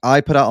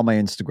I put out on my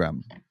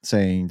Instagram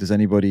saying, is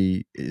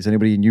anybody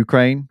in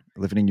Ukraine,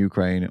 living in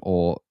Ukraine,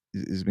 or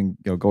has been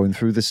going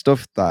through this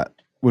stuff that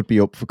would be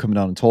up for coming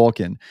on and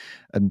talking?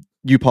 And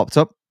you popped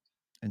up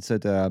and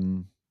said,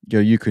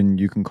 you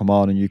can come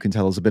on and you can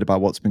tell us a bit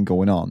about what's been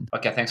going on.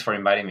 Okay, thanks for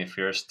inviting me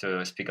first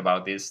to speak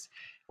about this,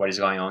 what is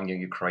going on in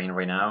Ukraine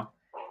right now.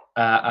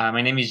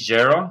 My name is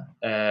Gero.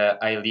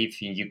 I live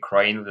in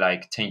Ukraine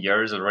like 10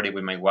 years already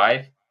with my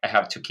wife. I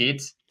have 2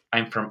 kids.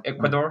 I'm from Mm.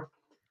 Ecuador.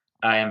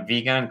 I am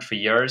vegan 3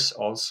 years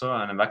also,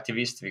 and I'm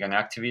activist, vegan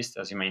activist,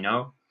 as you may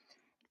know.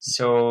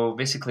 So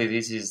basically,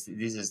 this is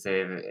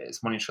the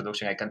small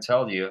introduction. I can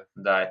tell you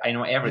that I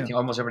know Yeah, everything,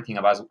 almost everything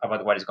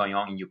about what is going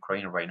on in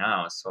Ukraine right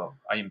now. So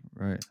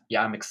right.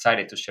 I'm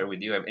excited to share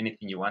with you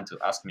anything you want to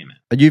ask me, man.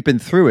 And you've been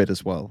through it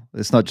as well.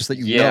 It's not just that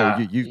Yeah,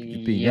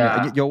 you've been in it.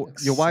 And yeah,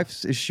 your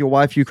wife's is your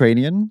wife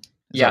Ukrainian?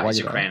 Is that yeah. why It's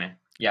you're there? Ukrainian.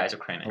 Yeah, it's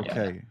Ukrainian. Yeah,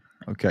 yeah. Okay,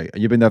 okay.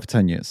 And you've been there for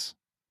 10 years.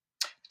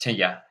 10.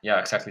 Yeah, yeah.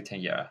 Exactly 10.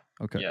 Yeah.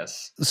 Okay.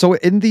 Yes. So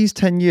in these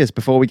 10 years,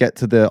 before we get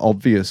to the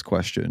obvious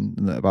question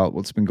about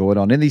what's been going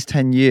on, in these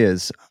 10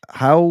 years,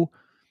 how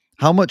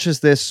much has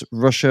this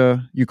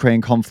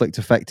Russia-Ukraine conflict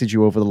affected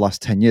you over the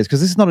last 10 years?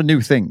 Because this is not a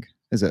new thing,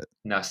 is it?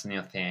 No, it's a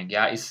new thing.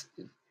 Yeah, it's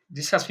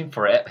this has been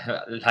for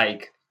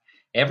like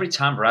every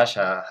time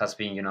Russia has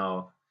been,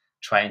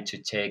 trying to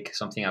take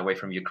something away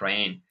from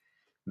Ukraine,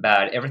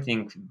 but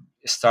everything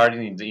started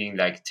in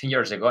like 10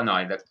 years ago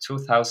now, like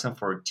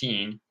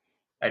 2014.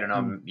 I don't Mm.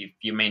 know if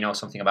you may know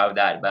something about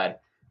that,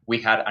 but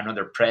we had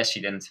another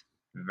president,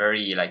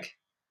 very like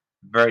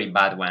very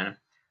bad one.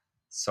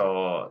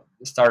 So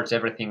starts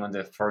everything on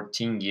the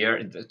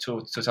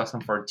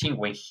 2014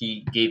 when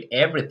he gave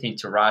everything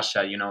to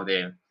Russia.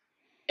 The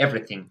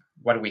everything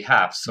what we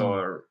have. Mm. So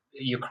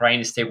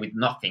Ukraine stayed with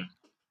nothing,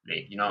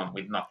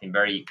 with nothing,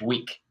 very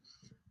weak. Right.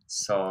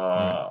 So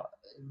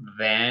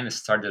then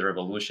started the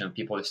revolution.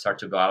 People start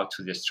to go out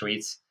to the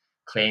streets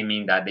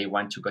claiming that they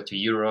want to go to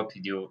Europe,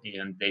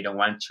 and they don't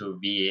want to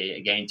be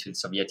again to the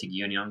Soviet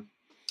Union. Mm.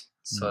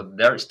 So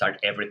there start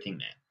everything,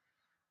 man.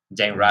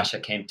 Then Right. Russia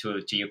came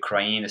to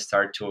Ukraine,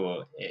 start to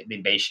the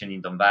invasion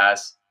in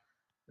Donbass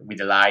with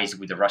the lies,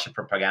 with the Russian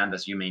propaganda,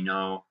 as you may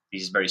know.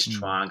 This is very Mm.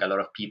 strong. A lot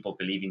of people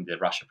believe in the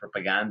Russian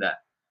propaganda.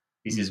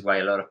 This Mm. is why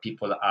a lot of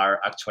people are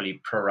actually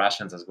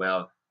pro-Russians as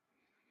well.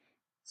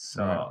 Right.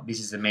 So this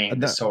is And the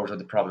that source of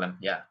the problem.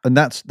 Yeah. and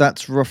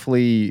that's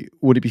roughly,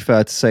 would it be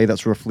fair to say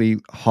that's roughly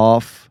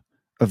half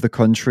of the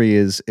country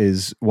is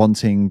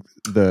wanting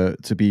the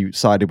to be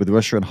sided with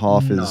Russia and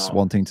half is No,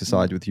 wanting to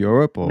side with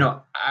Europe, or no,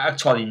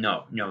 actually, no,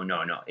 no, no,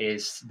 no.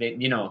 Is that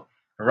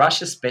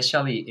Russia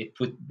especially it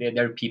put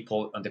their people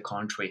on the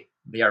country.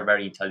 They are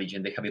very intelligent.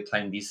 They have been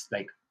planning this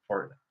like for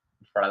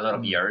a lot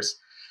of Mm. years.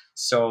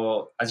 So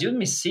as you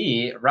may see,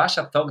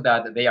 Russia thought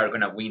that they are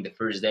gonna win the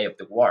first day of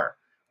the war,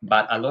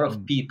 but a lot of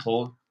Mm. people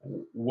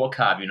woke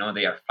up.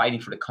 They are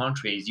fighting for the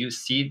country. As you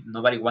see,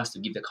 nobody wants to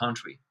give the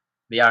country.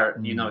 They are,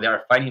 Mm. they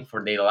are fighting for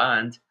their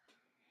land.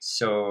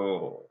 So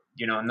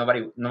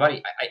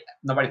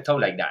nobody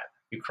thought like that.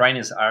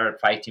 Ukrainians are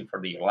fighting for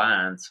their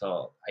land. So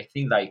I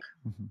think like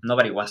Mhm.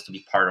 nobody wants to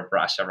be part of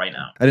Russia right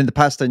now. And in the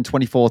past, in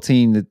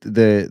 2014,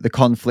 the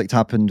conflict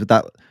happened.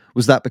 That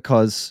was that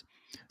because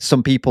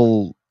some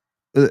people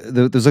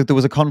there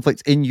was a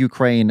conflict in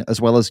Ukraine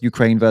as well as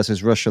Ukraine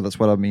versus Russia. That's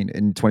what I mean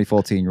in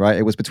 2014, right?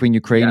 It was between Yeah,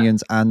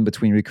 Ukrainians and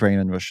between Ukraine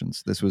and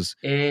Russians. This was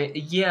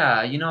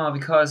yeah,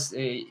 because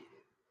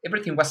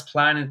everything was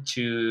planned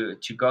to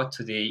go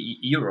to the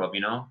Europe.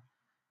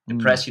 The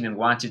mm, president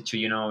wanted to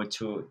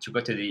to go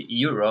to the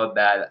Europe,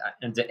 but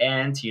in the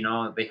end,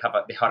 they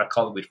had a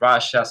call with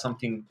Russia.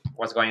 Something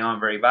was going on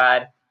very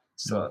bad, mm,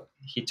 so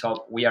he told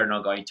we are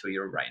not going to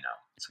Europe right now.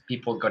 So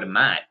people got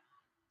mad.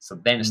 So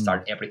then mm, start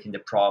everything the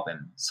problem.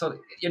 So okay,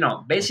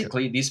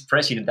 basically, this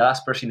president, the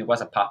last president,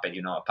 was a puppet.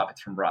 A puppet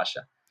from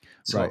Russia. right,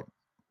 So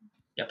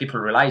yeah, people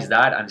realize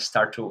that and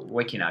start to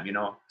waking up.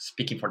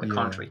 Speaking for the yeah,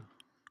 country. okay.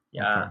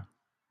 Yeah.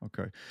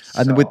 Okay.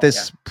 And with So yeah.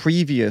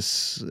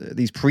 this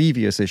these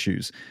previous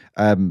issues,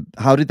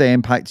 how did they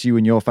impact you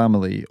and your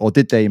family, or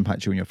did they impact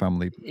you and your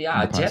family in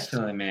Yeah, the past?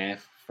 definitely, man.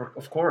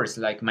 Of course,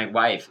 like my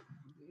wife,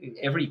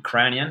 every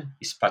Ukrainian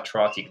is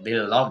patriotic. They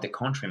love the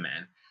country,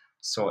 man.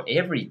 So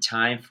every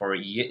time for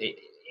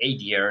 8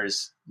 years,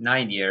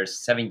 9 years,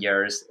 7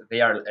 years, they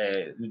are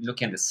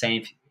looking at the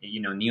same,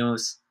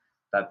 news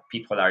that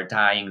people are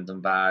dying in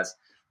Donbass.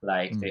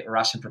 Like Mm, the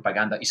Russian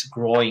propaganda is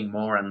growing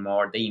more and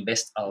more. They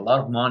invest a lot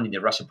of money in the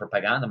Russian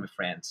propaganda, my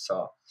friend. So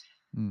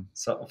mm,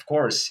 so of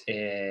course,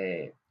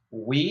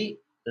 we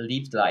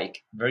lived like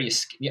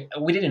yeah,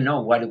 we didn't know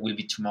what it will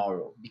be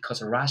tomorrow because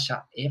Russia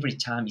every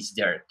time is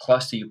there,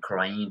 close to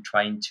Ukraine,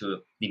 trying to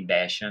the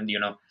invasion,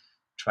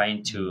 trying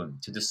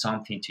mm, to do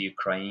something to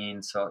Ukraine.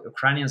 So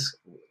Ukrainians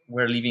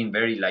were living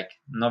very like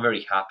not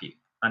very happy,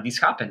 and this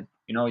happened.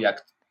 Like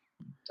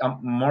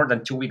more than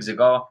 2 weeks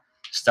ago,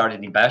 started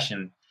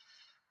invasion.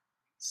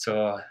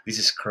 So this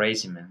is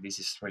crazy, man. This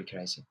is really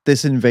crazy.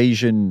 this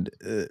invasion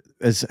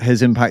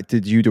has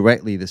impacted you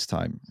directly this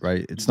time,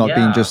 right? It's not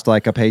been Yeah, just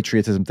like a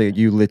patriotism thing.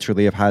 You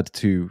literally have had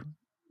to yeah,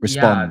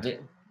 respond.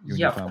 you and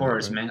Yeah, your of family,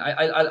 course, right? man.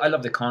 I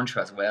love the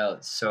country as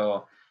well.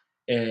 So,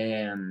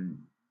 um,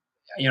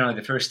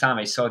 the first time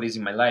I saw this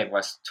in my life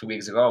was 2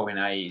 weeks ago when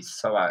I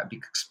saw a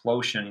big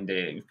explosion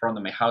in front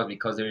of my house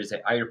because there is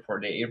an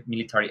airport,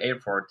 military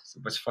airport.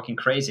 It was fucking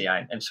crazy.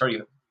 I'm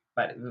sorry,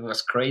 but it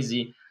was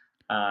crazy,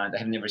 and I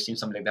have never seen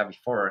something like that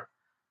before.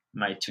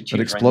 My two That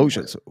children,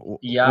 explosion. So what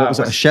yeah, was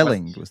it? A was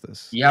shelling? Was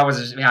this? yeah,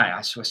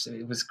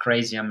 it was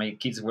crazy, and my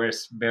kids were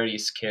very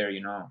scared.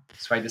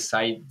 So I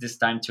decided this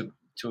time to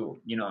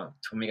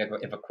make an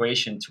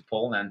evacuation to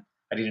Poland.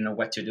 I didn't know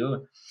what to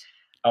do.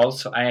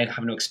 Also, I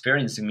have no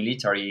experience in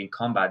military in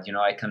combat.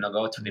 I cannot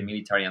go to the Mm.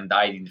 military and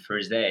die in the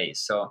first day.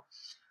 So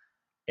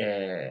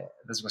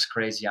this was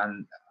crazy,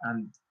 and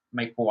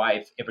my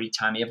wife every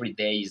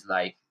day is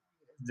like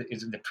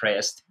is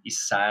depressed, is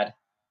sad,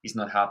 is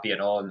not happy at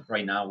all.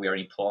 Right now we are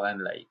in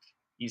Poland, like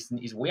is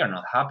we are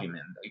not happy,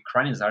 man. The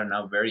Ukrainians are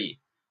now very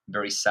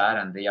very sad,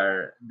 and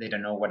they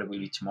don't know what will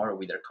be tomorrow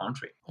with their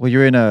country. Well,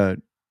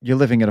 you're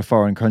living in a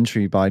foreign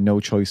country by no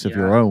choice of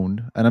your Yeah,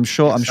 own, and I'm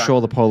sure the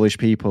exactly. Polish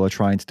people are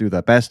trying to do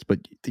their best, but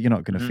you're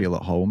not going to Hmm. feel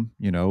at home.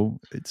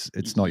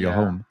 It's not your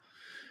Yeah, home,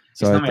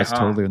 it's so not my that's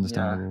totally home. Yeah.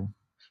 understandable.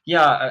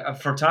 Yeah,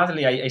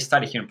 fortunately, I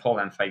studied here in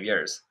Poland 5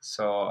 years,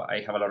 so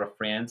I have a lot of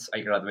friends.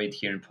 I graduated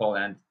here in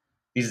Poland.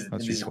 That's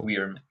This is useful.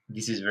 weird.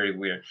 This is very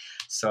weird.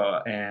 So,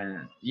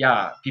 and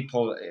yeah,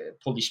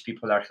 Polish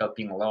people are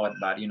helping a lot,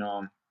 but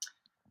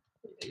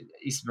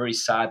it's very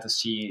sad to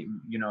see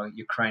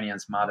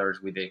Ukrainians mothers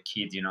with their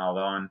kids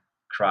alone,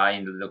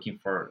 crying, looking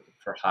for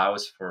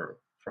house, for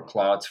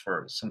clothes,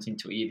 for something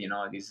to eat.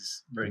 This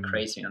is very Mm.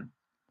 crazy, and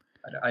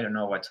I don't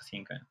know what to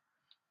think.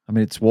 I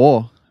mean, it's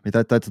war. I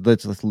mean,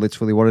 that's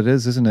literally what it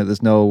is, isn't it?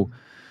 There's no.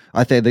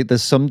 I think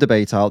there's some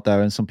debate out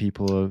there, and some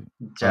people are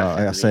saying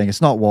Definitely.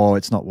 it's not war,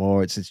 it's not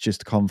war, it's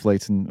just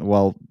conflict. And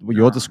well, what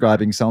you're No, no.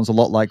 describing sounds a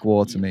lot like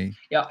war to Yeah, me.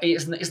 yeah.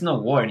 It's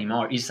not war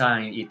anymore. It's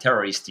a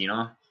terrorist. This is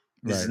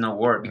Right, not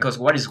war right. because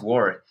what is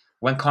war?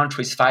 One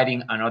country is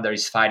fighting, another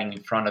is fighting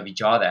in front of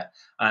each other.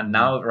 And Mm.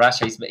 now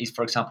Russia is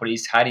for example,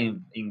 is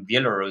hiding in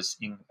Belarus.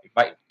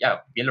 Yeah,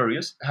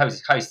 Belarus. How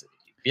is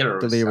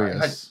Belarus?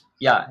 Delirious.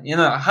 Yeah,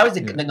 how is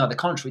the Yeah. no the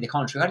country? The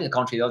country. How is the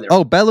country over?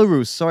 Oh,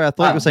 Belarus. Sorry, I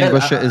thought you were saying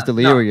Russia is No, I'm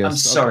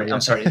delirious. Okay, sorry. I'm yeah.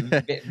 sorry.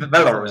 That's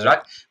all Belarus, right.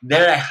 right?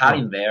 They're Yeah.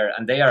 hiding there,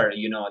 and they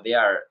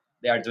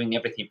are doing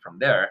everything from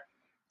there.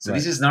 So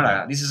this Right, is not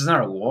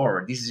right. a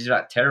war. This is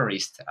a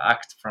terrorist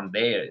act from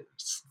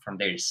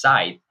their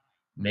side.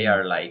 They Mm,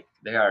 are like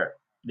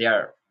they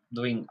are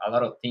doing a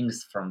lot of things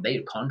from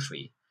their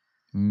country.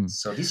 mm.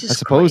 So this I is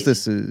suppose crazy.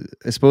 this is.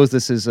 I suppose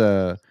this is.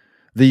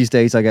 These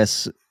days, I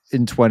guess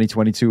in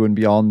 2022 and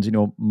beyond,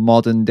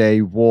 modern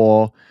day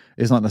war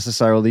is not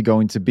necessarily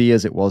going to be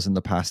as it was in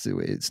the past.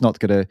 It's not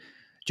gonna.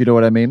 Do you know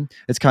what I mean?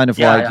 It's kind of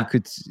Yeah, like you yeah.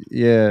 could.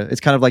 Yeah, it's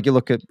kind of like you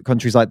look at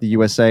countries like the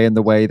USA and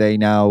the way they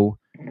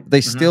Hmm.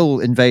 still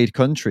invade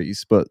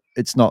countries, but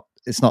it's not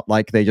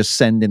like they just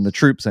send in the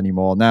troops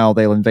anymore. Now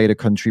they'll invade a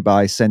country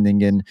by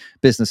sending in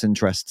business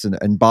interests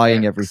and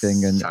buying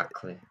everything and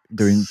Exactly.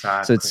 doing.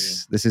 So Exactly.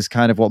 this is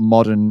kind of what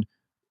modern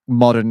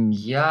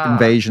Yeah.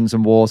 invasions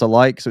and wars are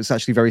like. So it's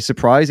actually very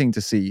surprising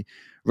to see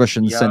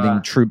Russians sending Yeah.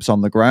 troops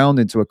on the ground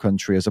into a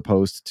country as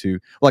opposed to,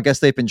 well, I guess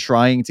they've been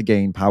trying to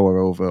gain power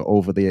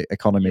over the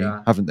economy,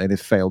 Yeah. haven't they? They've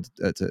failed.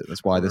 That's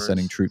Of why they're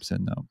sending course. troops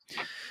in now.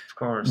 Of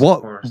course. Of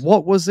What course.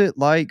 what was it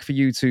like for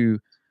you to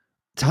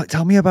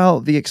tell me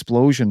about the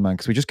explosion, man?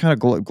 Because we just kind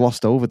of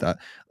glossed over that.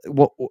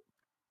 What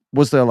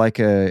was there like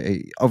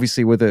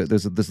obviously with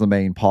there's the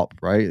main pop,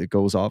 right? It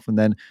goes off, and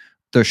then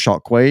the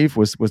shockwave.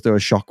 Was there a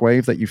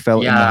shockwave that you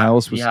felt in the Yeah,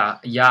 house? Was yeah,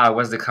 yeah.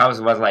 Was the house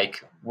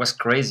was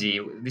crazy.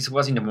 This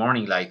was in the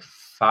morning, like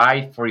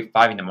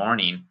 5:45 in the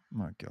morning.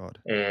 my god.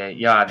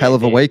 Yeah, Hell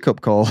of a wake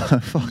up call.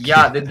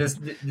 yeah, Fucking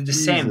the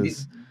same.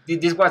 Jesus.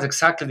 This was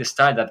exactly the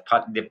style that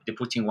the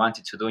Putin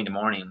wanted to do in the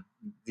morning.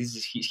 This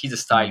is his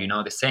style,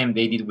 Mm, the same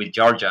they did with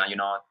Georgia. You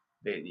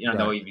don't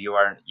know right. if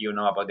you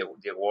know about the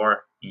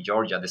war in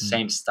Georgia. The Mm,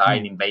 same style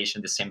mm,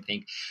 invasion, the same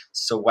thing.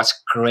 So what's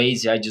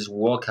crazy? I just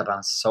woke up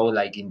and saw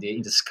like in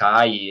the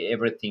sky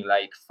everything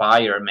like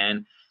fire,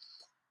 man.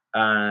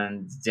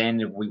 And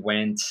then we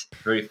went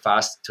very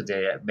fast to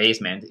the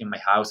basement in my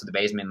house. To the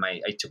basement,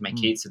 I took my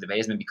mm. kids to the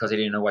basement because I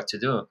didn't know what to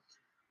do.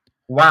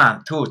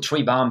 One, two,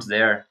 three bombs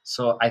there.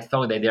 So I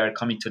thought that they are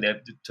coming to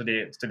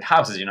the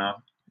houses. Yeah,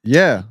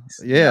 yeah.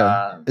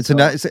 Yeah. It's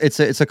a So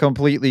it's a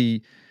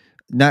completely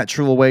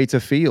natural way to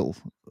feel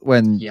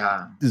when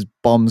yeah, there's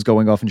bombs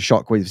going off and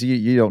shockwaves.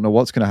 You don't know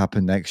what's going to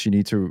happen next. You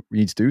need to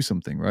do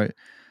something, right?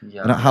 And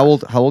yeah, yeah. how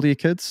old are your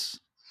kids?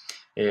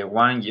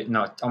 One year,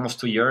 no, almost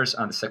 2 years,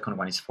 and the second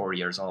one is 4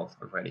 years old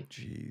already.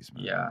 Jeez,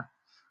 man. Yeah.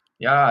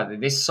 Yeah,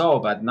 they saw,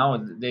 but now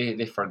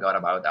they forgot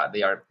about that.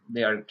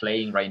 They are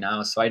playing right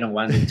now, so I don't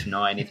want them to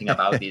know anything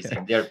about this.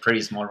 They're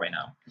pretty small right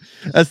now.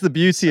 That's the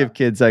beauty So of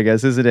kids, I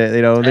guess, isn't it?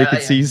 They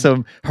could see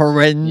some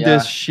horrendous yeah,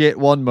 shit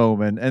one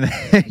moment and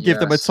then give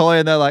them a yes, toy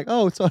and they're like,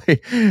 oh, toy. I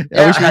wish yeah,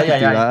 we yeah, could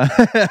do yeah,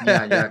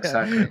 yeah, yeah,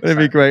 exactly, that. It'd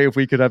be exactly. great if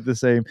we could have the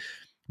same.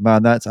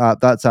 Man, that's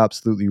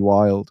absolutely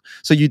wild.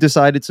 So you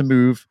decided to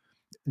move.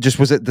 just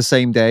was it the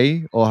same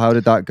day, or how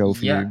did that go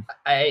for Yeah, you?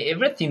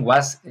 everything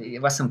was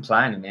it wasn't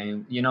planned,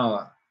 and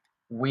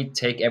we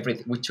took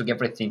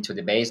everything to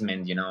the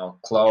basement.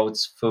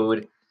 Clothes,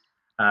 food,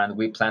 and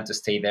we plan to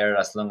stay there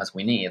as long as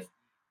we need.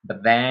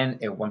 But then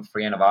one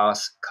friend of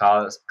ours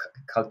called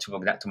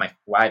to my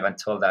wife and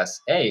told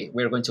us, "Hey,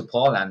 we're going to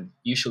Poland.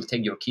 You should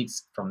take your kids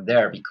from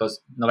there because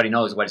nobody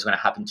knows what is going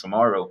to happen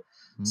tomorrow."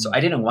 So Mm, I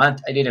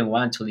didn't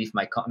want to leave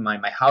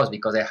my house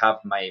because I have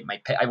my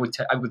pet. I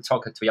would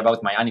talk to you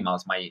about my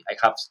animals. I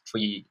have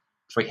three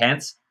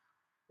hens,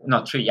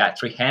 no three, yeah,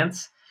 three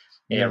hens,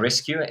 yeah.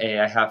 rescue.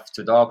 I have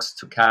two dogs,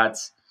 two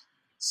cats,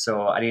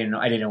 so I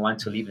didn't want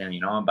to leave them,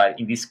 But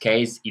in this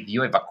case, if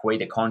you evacuate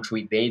the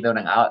country, they don't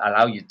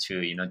allow you to,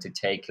 to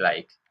take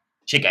like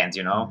chickens,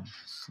 Mm,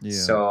 yeah.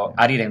 So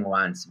Yeah. I didn't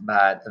want,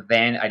 but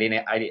then I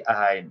didn't.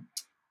 I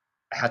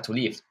had to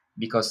leave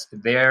because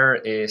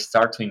there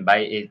start to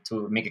invite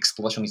to make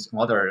explosions in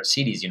other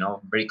cities,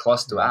 very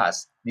close to Yeah.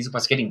 us. This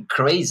was getting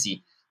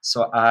crazy.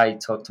 So I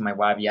talked to my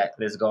wife. Yeah,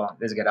 let's go.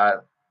 Let's get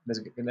out. Let's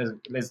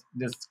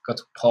go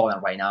to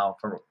Poland right now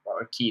for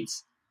our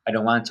kids. I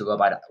don't want to go,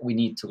 but we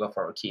need to go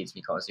for our kids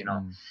because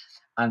Mm,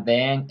 And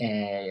then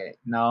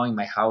now in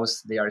my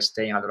house they are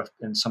staying a lot of,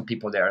 and some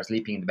people they are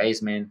sleeping in the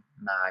basement.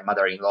 My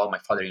mother-in-law, my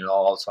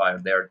father-in-law also are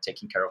there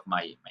taking care of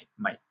my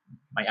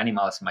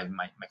animals, my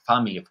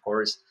family, of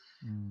course.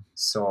 mm.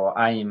 So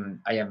I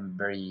am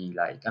very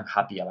like I'm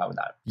happy about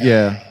that.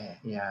 Yeah.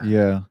 Yeah.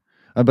 Yeah.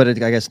 But I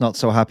guess not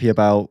so happy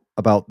about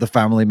the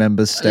family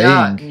members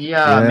Yeah, staying.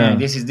 yeah, man.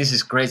 Yeah. This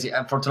is crazy.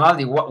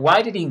 Unfortunately,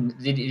 why they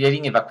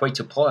didn't evacuate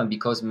to Poland?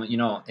 Because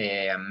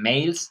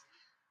males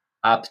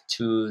up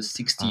to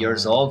 60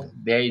 years Ah. old,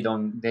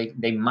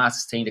 they must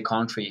stay in the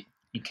country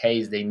in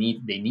case they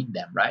need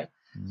them, right?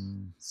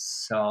 Mm.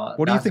 So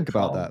What do you that's the think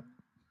about that?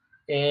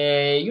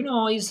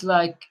 problem. It's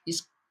like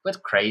it's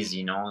quite crazy,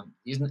 you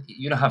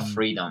don't have Mm,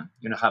 freedom.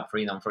 You don't have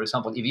freedom. For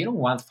example, if you don't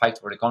want to fight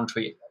for the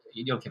country,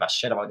 you don't give a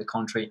shit about the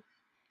country,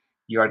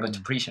 you are going to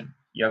mm, prison.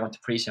 You are going to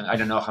prison. I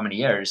don't know how many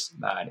years,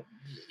 but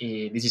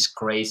this is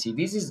crazy.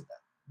 This is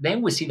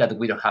then we see that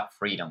we don't have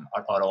freedom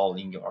at all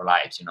in our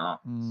lives.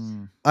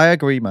 mm. I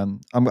agree,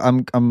 man. I'm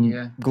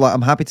Yeah. glad.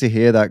 I'm happy to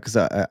hear that because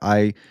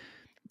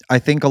I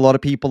think a lot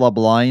of people are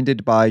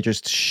blinded by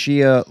just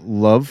sheer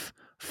love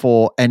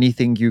for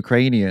anything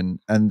Ukrainian,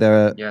 and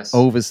they're Yes.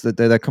 overs that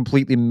they're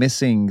completely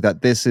missing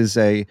that this is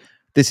a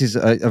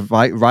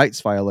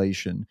rights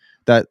violation.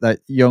 That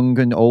young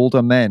and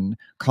older men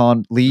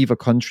can't leave a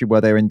country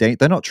where they're in danger.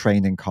 They're not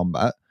trained in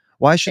combat.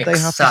 Why should they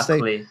have to stay?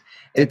 Exactly.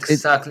 It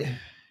Exactly.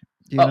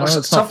 So,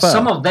 it's not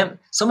some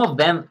fair. of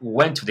them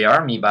went to the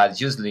army, but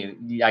usually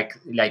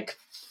like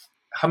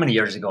how many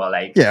years ago?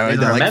 Like they Yeah, don't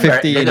they're like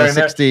remember. They 15 or don't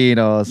remember. 16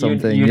 or You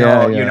something. you Yeah,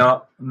 know you yeah.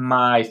 know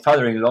my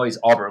father-in-law is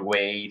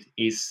overweight.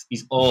 Is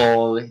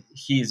old.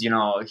 He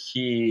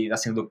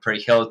doesn't look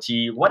very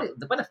healthy. What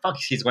the fuck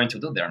is he going to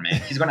do there,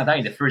 man? He's gonna die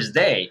in the first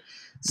day.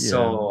 Yeah.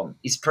 So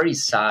it's pretty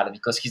sad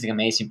because he's an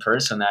amazing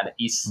person, and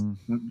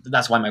Mm,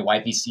 that's why my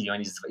wife is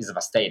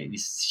devastated.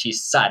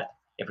 She's sad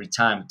every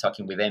time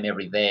talking with them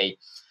every day.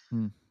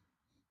 mm,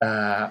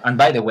 And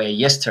by the way,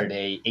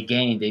 yesterday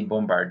again they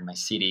bombarded my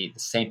city, the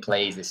same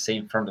place, the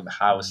same front of the mm.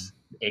 house.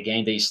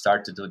 Again, they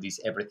start to do this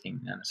everything,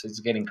 man. So it's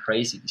getting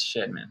crazy. This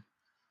shit, man.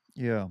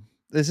 Yeah,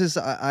 this is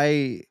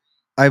I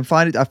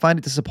find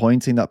it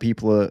disappointing that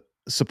people are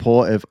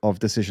supportive of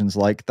decisions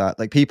like that.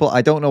 Like people,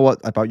 I don't know what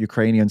about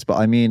Ukrainians, but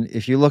I mean,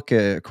 if you look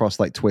at across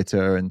like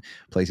Twitter and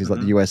places like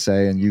the Hmm.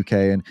 USA and UK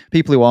and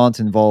people who aren't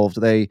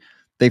involved,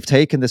 they've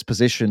taken this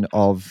position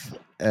of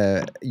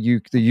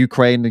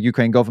the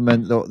Ukraine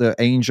government, the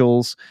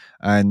angels,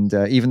 and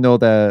even though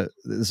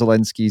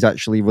Zelensky's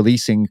actually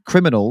releasing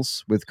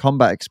criminals with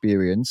combat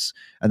experience,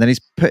 and then he's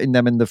putting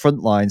them in the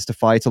front lines to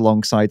fight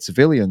alongside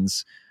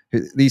civilians.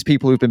 These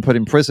people who've been put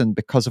in prison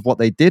because of what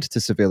they did to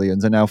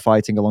civilians are now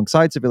fighting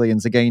alongside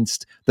civilians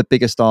against the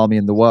biggest army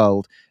in the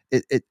world.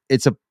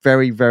 It's a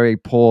very very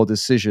poor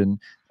decision.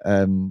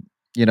 Um,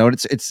 and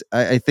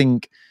I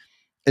think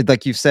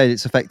like you've said,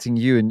 it's affecting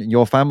you and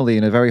your family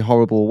in a very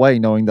horrible way,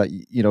 knowing that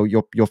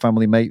your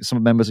family may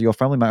some members of your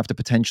family might have to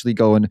potentially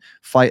go and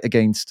fight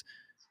against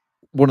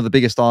one of the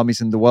biggest armies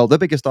in the world, the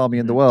biggest army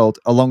in the Hmm. world,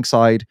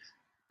 alongside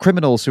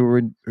criminals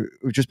who've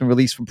just been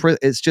released from prison.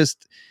 It's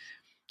just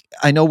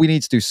I know we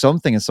need to do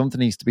something, and something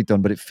needs to be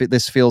done, but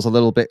this feels a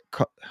little bit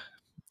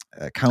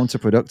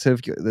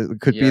counterproductive. It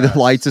could be the Yes.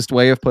 lightest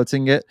way of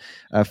putting it.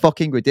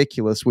 Fucking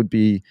ridiculous would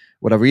be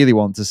what I really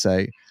want to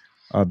say.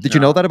 Did you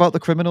know No. that about the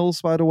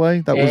criminals? By the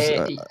way, that was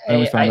I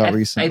only found out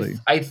recently.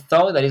 I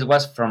thought that it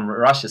was from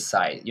Russia's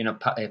side.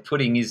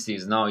 Putin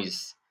is no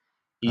is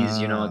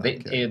Ah, they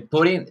okay.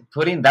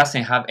 Putin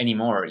doesn't have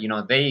anymore.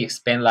 They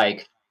spend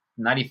like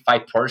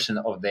 95%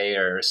 of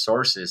their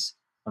resources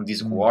on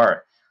this Mm.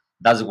 war.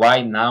 That's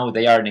why now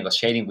they are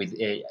negotiating with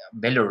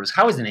Belarus.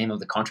 How is the name of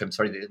the country? I'm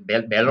sorry,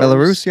 Belarus.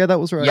 Belarus, yeah, that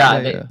was right. Yeah,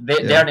 Yeah, they, yeah,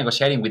 they, they yeah. are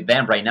negotiating with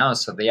them right now,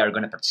 so they are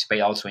going to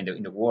participate also in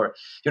the war.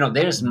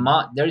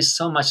 Mm, There is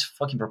so much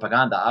fucking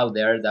propaganda out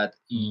there that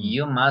mm,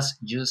 you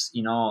must just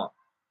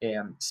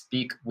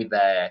speak with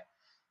the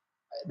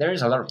there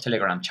is a lot of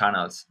Telegram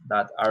channels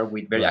that are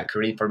with very Right.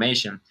 accurate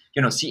information.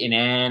 You know,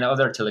 CNN,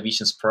 other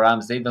television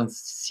programs, they don't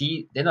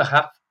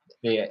have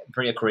the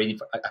very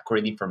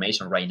accurate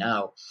information right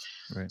now.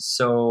 Right.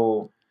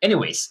 So,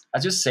 anyways,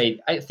 as you said,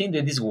 I think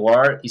that this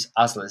war is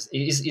useless.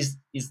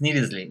 Is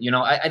needlessly. You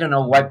know, I don't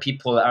know why Mm.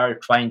 people are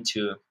trying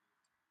to.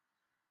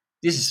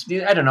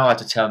 I don't know what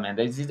to tell, man.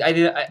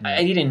 Yeah.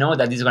 I didn't know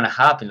that this is gonna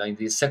happen. Like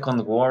the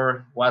Second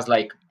War was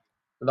like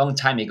a long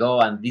time ago,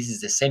 and this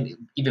is the same,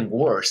 even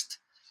worst.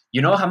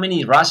 You know how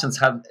many Russians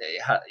have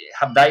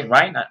died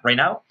right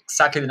now?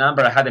 Exactly the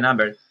number. I had the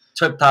number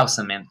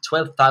 12,000, man.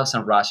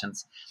 12,000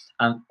 Russians,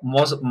 and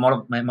most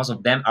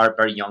of them are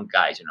very young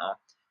guys. You know,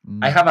 Mm.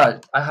 I have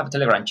a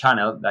Telegram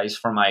channel that is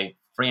for my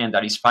friend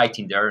that is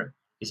fighting there.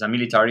 He's a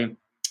military.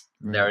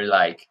 Right. They're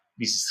like,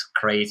 this is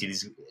crazy.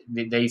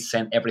 They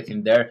send everything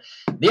there.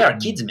 They are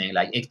Mm. kids, man,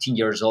 like 18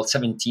 years old,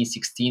 17,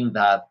 16,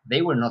 that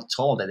they were not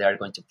told that they are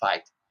going to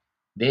fight.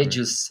 They Right.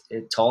 just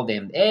told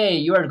them, hey,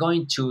 you are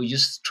going to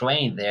just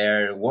train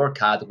there,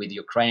 work out with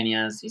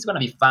Ukrainians. It's going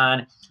to be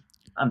fun.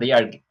 And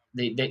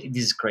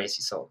this is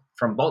crazy. So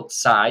from both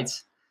sides,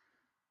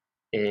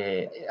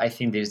 I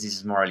think this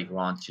is morally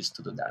wrong just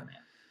to do that, man.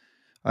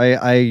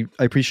 I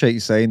appreciate you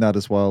saying that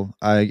as well.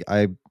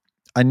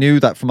 I knew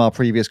that from our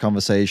previous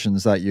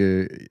conversations that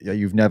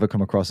you've never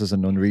come across as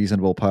an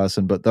unreasonable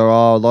person, but there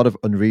are a lot of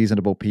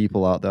unreasonable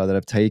people out there that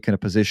have taken a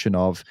position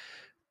of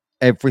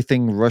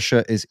everything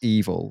Russia is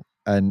evil,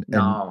 and No,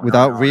 no,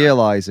 without no, no.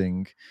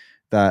 realizing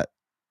that,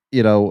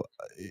 you know,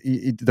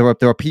 there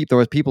are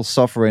people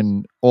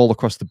suffering all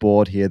across the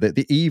board here. That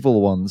the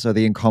evil ones are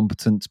the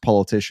incompetent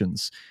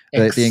politicians,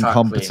 the Exactly.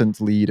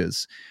 incompetent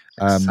leaders.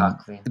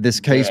 Exactly. In this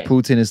case, They,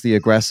 Putin is the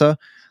aggressor,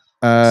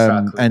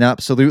 exactly. and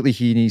absolutely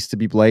he needs to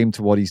be blamed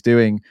for what he's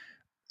doing.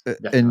 Uh,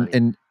 and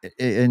Definitely.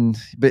 and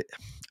but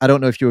I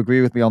don't know if you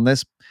agree with me on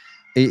this.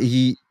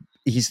 He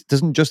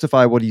doesn't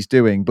justify what he's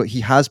doing, but he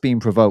has been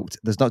provoked.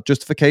 There's not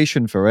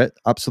justification for it.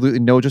 Absolutely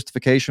no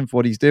justification for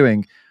what he's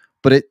doing,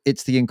 but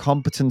it's the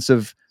incompetence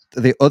of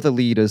the other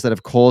leaders that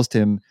have caused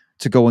him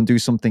to go and do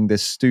something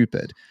this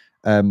stupid.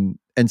 And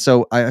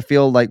so I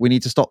feel like we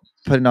need to stop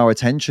putting our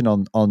attention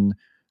on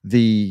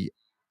the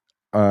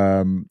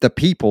the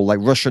people, like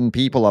Russian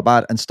people are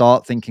bad, and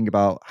start thinking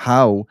about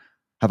how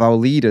have our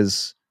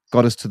leaders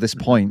got us to this Hmm.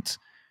 point,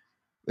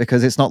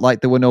 because it's not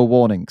like there were no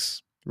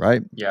warnings,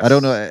 right? I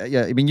don't know. Yes.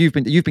 Yeah, I mean, you've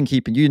been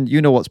keeping,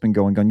 you know what's been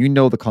going on. You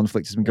know the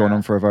conflict has been going on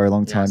Yeah. for a very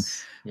long time.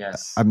 Yes.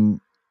 Yes.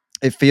 Um,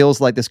 it feels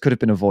like this could have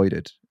been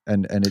avoided,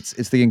 and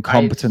it's the I.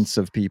 incompetence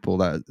of people,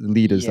 that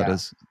leaders, that Yeah.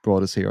 has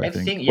brought us here. I I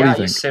think. think. What do you Yeah.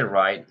 You think? said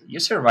right. You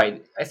said right.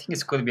 I think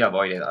it could be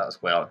avoided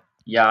as well.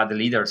 Yeah. The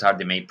leaders are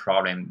the main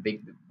problem.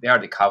 They are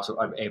the cause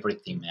of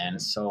everything, man.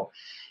 So,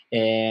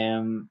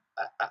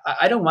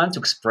 I don't want to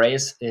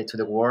express to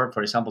the world,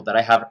 for example, that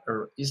I have.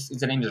 Is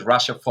the name is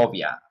Russia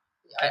phobia.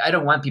 I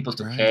don't want people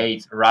to Right.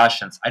 hate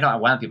Russians. I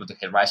don't want people to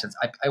hate Russians.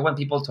 I want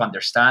people to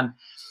understand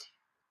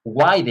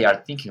why they are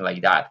thinking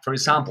like that. For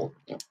example,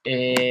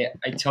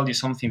 I tell you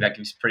something that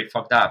is pretty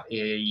fucked up.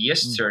 Mm.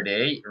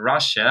 Yesterday,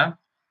 Russia,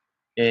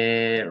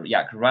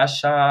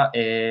 Russia,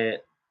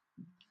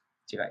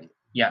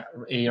 yeah,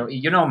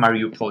 you know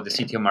Mariupol, the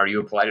city of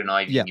Mariupol. I don't know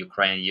if Yeah. in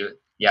Ukraine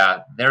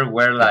yeah, there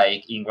were Yeah.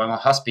 like in one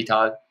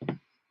hospital,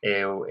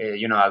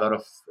 you know, a lot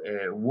of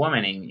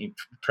women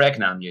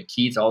pregnant,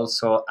 kids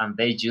also, and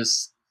they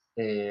just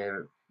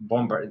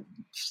bombard,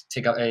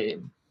 take out,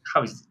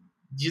 how is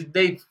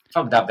they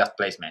fucked up that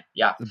place, man.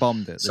 Yeah. They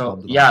bombed it. They So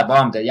bombed it yeah, hard.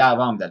 bombed it. Yeah,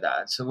 bombed it.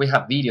 So we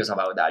have videos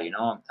about that, you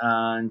know,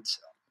 and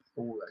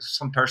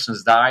some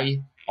persons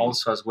die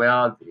also as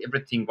well.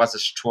 Everything was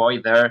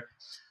destroyed there.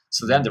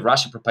 So then the Mm.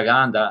 Russian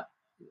propaganda,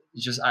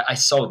 just I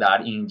saw that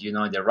in, you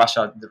know, the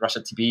Russia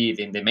TV,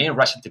 the main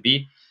Russian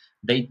TV,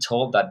 they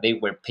told that they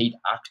were paid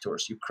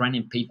actors,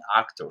 Ukrainian paid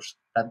actors,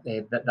 that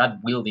that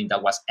building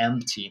that was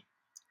empty,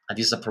 and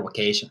this is a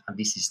provocation, and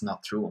this is not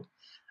true.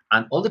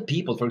 And all the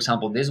people, for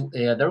example,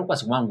 there was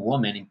one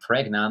woman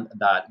pregnant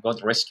that got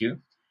rescued,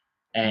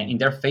 and Mm. in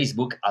their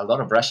Facebook, a lot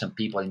of Russian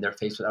people in their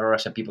Facebook, a lot of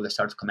Russian people, they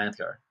start to comment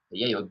her.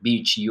 Yeah, you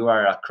bitch, you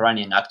are a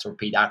Ukrainian actor,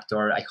 paid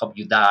actor. I hope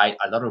you die.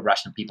 A lot of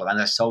Russian people, and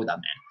I saw that,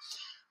 man.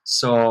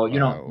 So you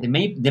know, Wow.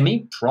 the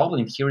main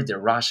problem here is the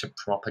Russian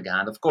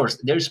propaganda. Of course,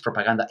 there is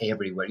propaganda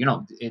everywhere. You know,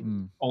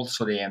 Mm. also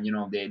the, you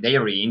know, the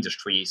dairy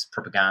industry is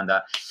propaganda.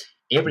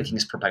 Everything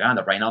Mhm. is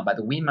propaganda right now. But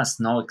we must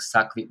know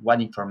exactly what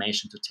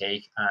information to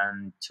take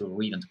and to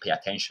read and to pay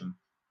attention.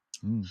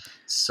 Mm.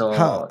 So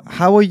yeah,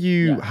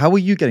 How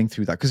are you getting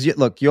through that? Because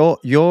look,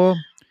 you're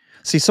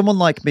see, someone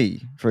like me,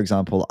 for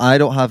example, I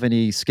don't have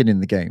any skin in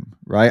the game,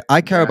 right? I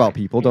care yeah, about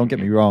people. Don't get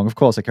me wrong. Of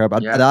course, I care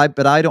about, yeah.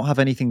 but I don't have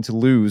anything to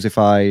lose if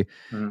I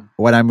Mm,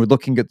 when I'm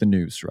looking at the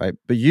news, right?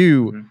 But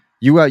mm-hmm,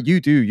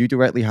 you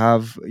directly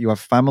have, you have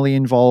family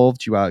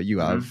involved, you have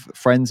mm-hmm,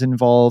 friends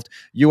involved,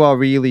 you are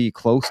really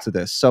close to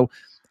this. So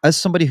as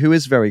somebody who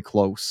is very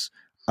close,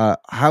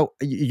 how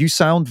you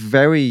sound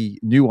very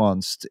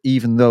nuanced,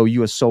 even though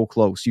you are so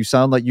close. You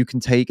sound like you can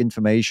take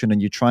information and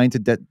you're trying to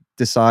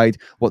decide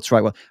what's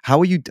right. Well, how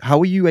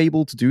are you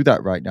able to do that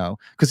right now?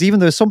 Because even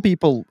there's some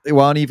people who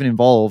aren't even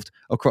involved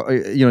across,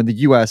 in the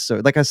US. So,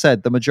 like I said,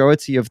 the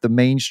majority of the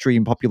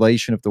mainstream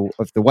population of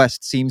the West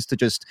seems to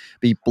just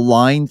be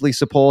blindly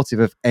supportive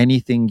of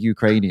anything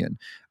Ukrainian.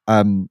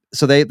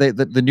 So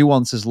the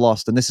nuance is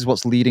lost, and this is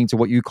what's leading to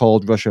what you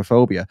called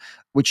Russophobia,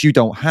 which you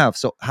don't have.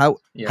 So how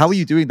are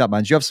you Yes. doing that,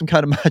 man? Do you have some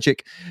kind of magic?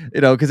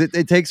 Because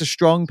it takes a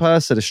strong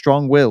person, a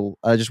strong will.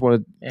 I just want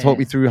to talk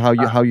me Yeah. through how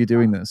you I, how you're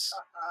doing this.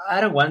 I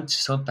don't want to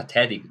sound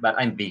pathetic, but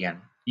I'm vegan.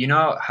 You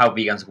know how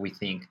vegans we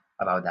think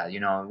about that.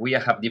 You know, we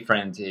have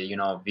different,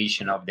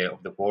 vision of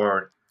the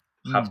world.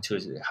 Mm,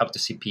 Have to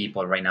see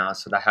people right now,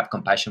 so that I have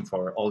compassion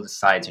for all the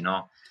sides.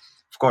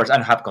 Of course, I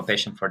don't have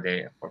compassion for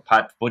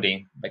Pat Pudding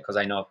because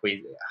I know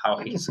how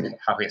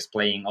he's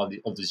playing all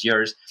these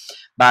years.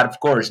 But of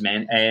course,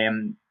 man,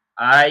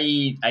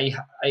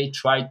 I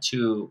try to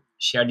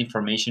share the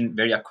information,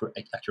 very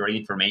accurate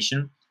information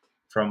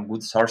from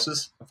good sources,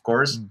 of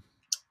course,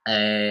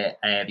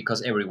 mm,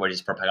 because everywhere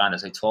is propaganda,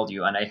 as I told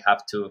you, and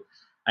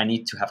I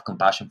need to have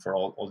compassion for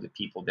all the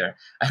people there.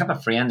 I have a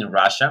friend in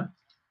Russia,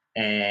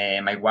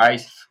 and my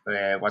wife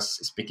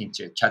was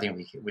chatting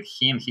with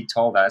him. He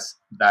told us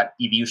that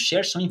if you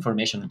share some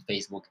information on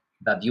Facebook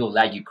that you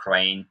like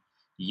Ukraine,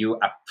 you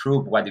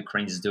approve what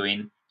Ukraine is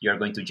doing, you are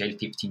going to jail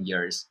 15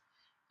 years.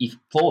 If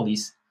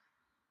police,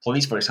 for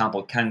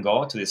example, can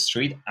go to the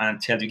street and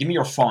tell you, give me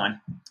your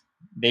phone,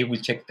 they will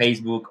check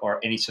Facebook or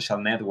any social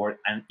network,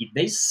 and if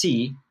they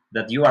see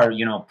that you are,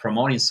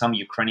 promoting some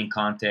Ukrainian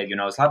content,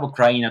 Slava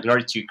Ukraine,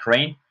 glory to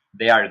Ukraine,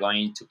 they are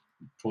going to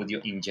put you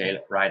in jail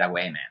right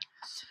away, man.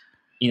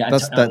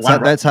 that's that's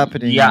that's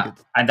happening. Yeah,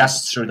 and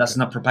that's true. That's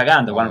not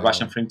propaganda. One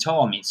Russian Wow. friend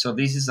told me. So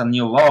this is a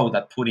new law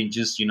that put in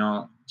just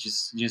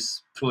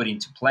put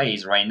into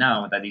place right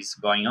now that is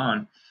going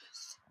on,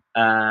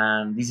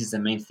 and this is the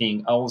main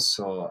thing.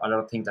 Also, a lot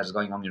of things that's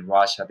going on in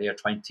Russia. They are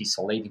trying to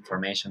isolate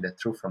information, the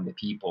truth from the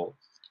people.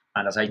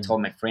 And as I Mm,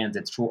 told my friends,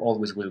 the truth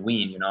always will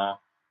win.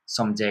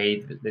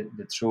 Someday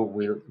the truth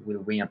will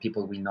win, and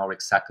people will know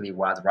exactly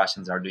what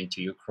Russians are doing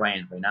to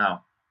Ukraine right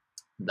now.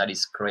 That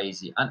is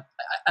crazy. And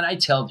I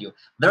tell you,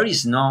 there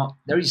is no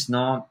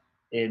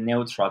a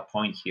neutral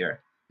point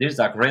here. There's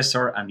the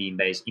aggressor and the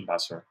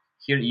invasor.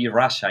 Here in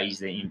Russia is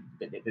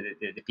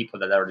the people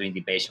that are doing the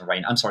invasion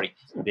right now. I'm sorry,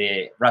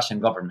 the Russian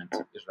government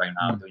is right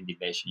now mm, doing the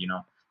invasion.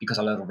 Because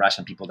a lot of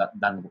Russian people that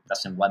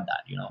doesn't want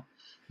that.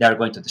 They are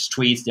going to the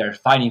streets. They are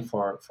fighting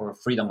for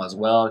freedom as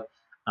well.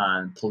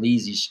 And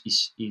police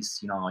is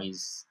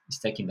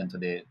taking them to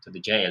the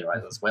jail,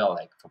 right, mhm, as well,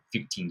 like for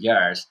 15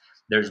 years.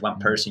 There's one mm.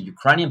 person,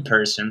 Ukrainian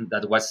person,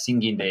 that was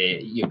singing the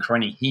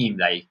Ukrainian hymn,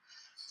 like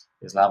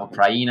Slava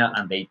Ukraina,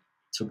 and they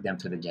took them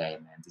to the jail,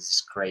 man. This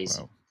is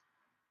crazy. Wow,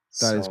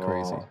 that is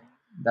crazy. So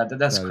that's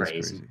That is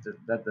crazy. crazy.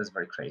 That's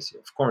very crazy.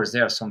 Of course,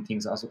 there are some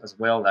things as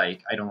well.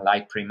 Like I don't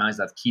like pretty much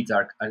that kids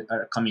are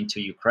coming to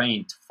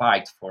Ukraine to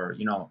fight for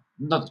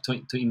not to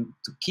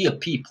kill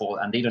people,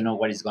 and they don't know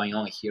what is going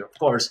on here. Of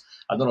course,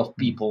 a lot of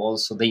Mm, people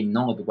also they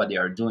know what they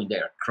are doing. They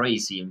are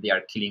crazy. They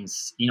are killing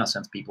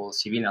innocent people,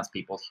 civilians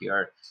people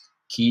here,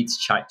 kids,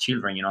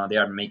 children. They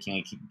are making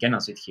a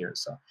genocide here.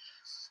 So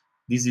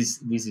this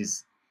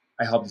is.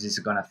 I hope this is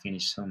gonna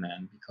finish soon,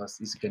 man, because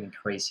it's getting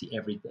crazy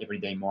every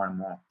day more and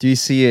more. Do you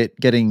see it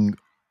getting?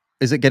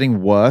 Is it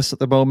getting worse at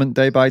the moment,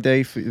 day by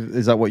day?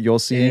 Is that what you're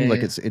seeing?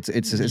 Like Uh, it's is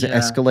it yeah,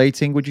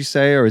 escalating? Would you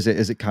say, or is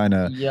it kind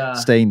of yeah,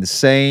 staying the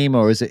same,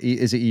 or is it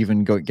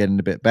even getting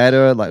a bit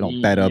better? Like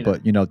not better, you know,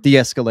 but mhm.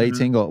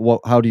 de-escalating, or what?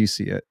 How do you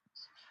see it?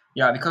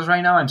 Yeah. Because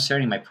right now I'm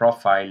sharing my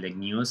profile, like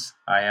news.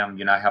 I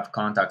have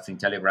contacts in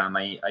Telegram.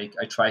 I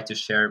try to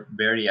share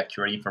very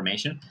accurate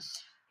information.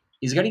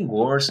 It's getting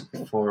worse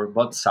for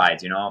both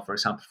sides. For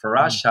example, for Mm,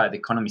 Russia, the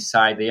economy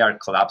side, they are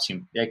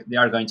collapsing. They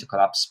are going to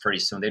collapse pretty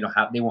soon.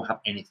 They won't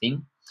have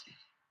anything.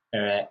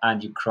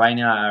 And Ukraine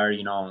are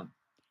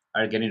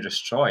getting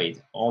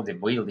destroyed. All the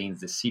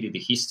buildings, the city, the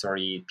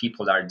history,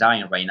 people are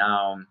dying right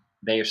now.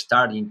 They are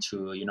starting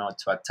to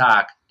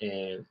attack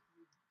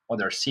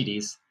other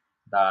cities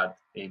that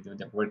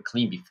were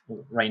clean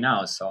before, right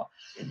now. So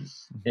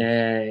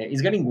mhm,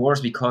 it's getting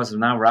worse because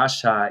now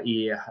Russia,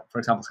 for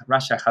example,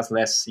 Russia has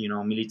less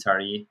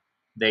military.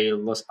 They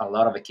lost a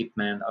lot of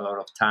equipment, a lot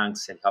of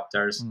tanks,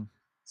 helicopters. mm.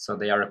 So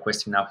they are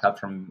requesting now help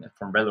from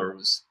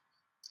Belarus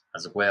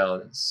as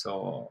well.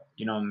 So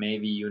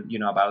maybe you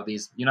know about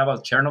this. You know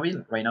about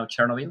Chernobyl right now.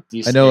 Chernobyl. I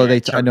This know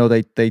I know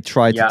they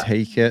tried to yeah,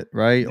 take it,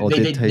 right, or they,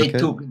 did they, they take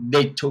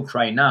it. took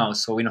right now,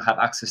 so we don't have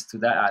access to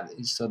that.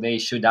 So they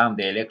shut down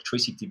the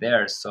electricity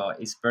there. So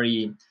it's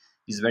very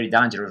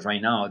dangerous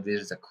right now.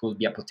 Could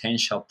be a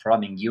potential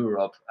problem in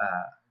Europe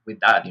with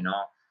that.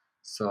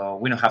 So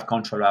we don't have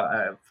control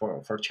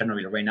for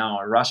Chernobyl right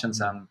now. Russians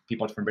Mm, and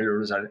people from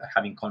Belarus are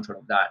having control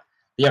of that.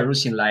 They are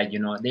using like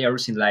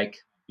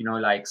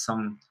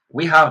some,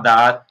 we have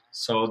that,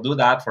 so do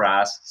that for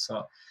us.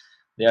 So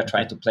they are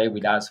trying okay. to play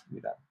with us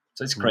with that.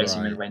 So it's crazy,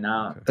 man. Right. Right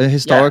now, Okay. yeah,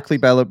 Historically,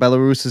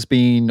 Belarus has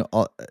been.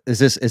 Is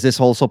this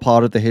also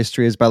part of the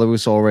history? Has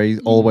Belarus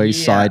always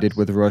yeah, sided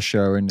with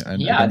Russia and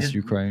yeah, against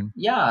Ukraine?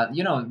 yeah.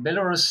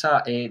 Belarus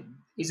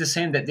is the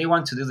same that they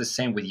want to do the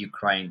same with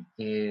Ukraine.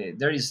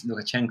 There is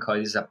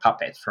Lukashenko is a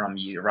puppet from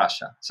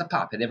Russia. It's a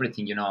puppet.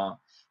 Everything,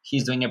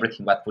 he's doing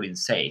everything what Putin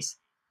says.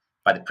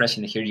 But the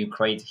president here in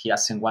Ukraine, he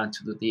doesn't want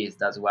to do this.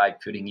 That's why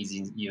Putin is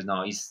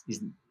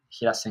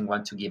he doesn't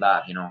want to give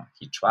up.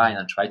 He tried Mhm.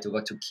 and tried to go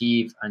to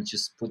Kiev and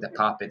just put the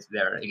puppet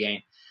there again.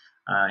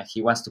 He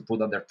wants to put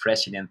other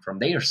president from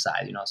their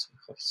side,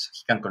 so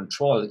he can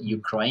control Mm.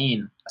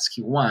 Ukraine as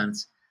he wants.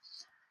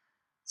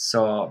 So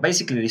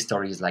basically, the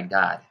story is like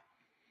that. Right.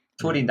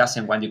 Putin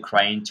doesn't want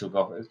Ukraine to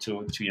go to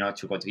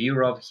go to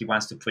Europe. He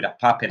wants to put a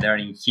puppet there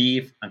in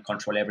Kiev and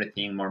control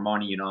everything, more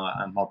money,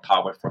 and more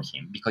power for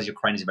him because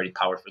Ukraine is a very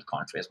powerful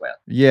country as well.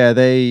 Yeah,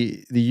 the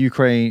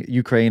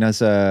Ukraine has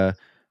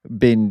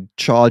been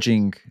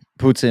charging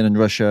Putin and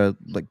Russia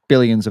like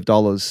billions of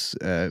dollars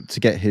to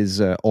get his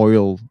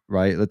oil.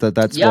 Right,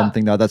 that's one Yeah,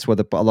 thing. Now that's where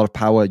a lot of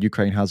power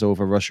Ukraine has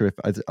over Russia.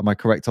 Am I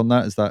correct on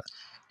that? Is that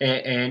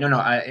no,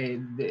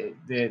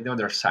 the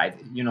other side.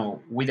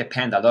 We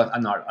depend a lot,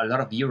 and a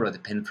lot of euro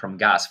depend from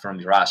gas from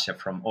Russia,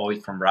 from oil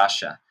from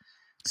Russia.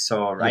 So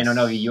I don't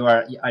know.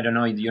 yes? I don't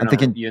know. I'm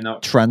thinking You know.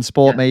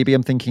 transport. Yeah, Maybe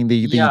I'm thinking the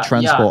yeah, yeah,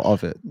 transport of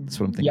it. That's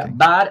what I'm yeah.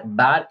 thinking.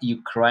 But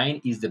Ukraine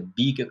is the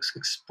big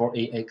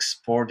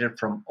exporter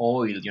from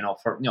oil.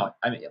 For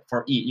I mean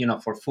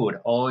for food,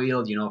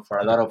 oil. For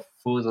a Okay. lot of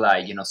food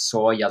like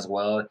soy as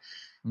well.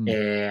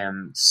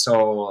 Mm,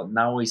 So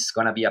now it's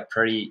gonna be a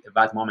pretty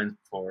bad moment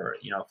for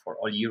for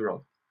all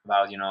Europe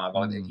about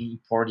mm.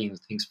 importing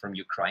things from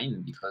Ukraine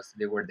because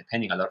they were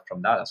depending a lot from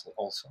that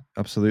also.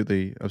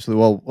 Absolutely,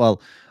 absolutely. Well.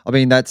 I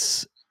mean,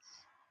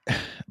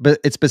 but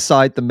it's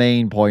beside the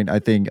main point, I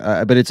think.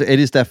 But it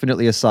is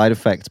definitely a side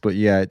effect. But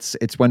yeah,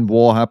 it's when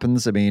war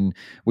happens. I mean,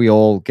 we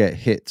all get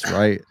hit,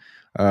 right?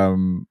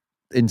 Um,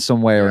 in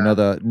some way or Yeah.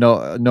 another.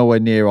 No, nowhere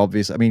near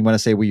obvious. I mean, when I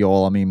say we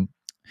all, I mean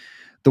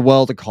the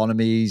world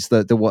economies,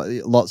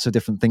 lots of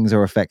different things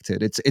are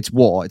affected. It's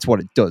war. It's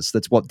what it does.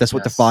 That's what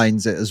Yes.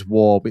 defines it as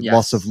war. With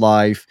loss of Yes.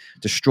 life,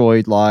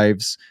 destroyed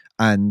lives,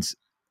 and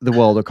the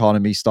world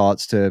economy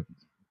starts to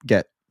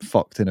get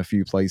fucked in a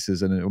few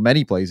places and in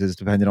many places,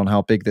 depending on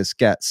how big this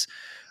gets.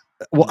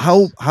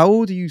 Yes.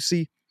 How do you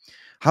see?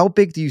 How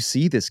big do you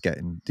see this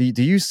getting? Do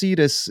you see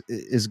this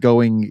is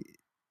going?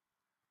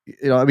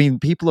 I mean,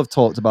 people have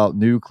talked about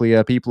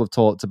nuclear. People have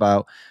talked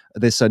about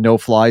this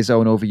no-fly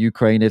zone over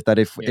Ukraine. Yeah.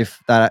 If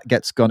that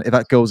gets gone, if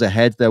that goes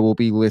ahead, there will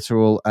be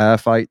literal air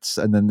fights,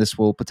 and then this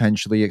will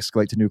potentially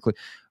escalate to nuclear.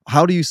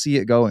 How do you see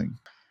it going?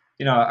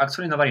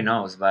 Actually, nobody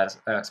knows, but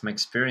as my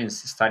experience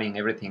studying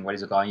everything, what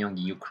is going on in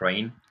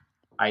Ukraine,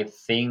 I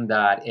think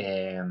that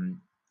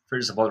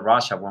first of all,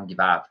 Russia won't give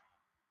up.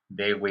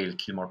 They will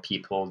kill more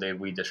people. They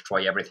will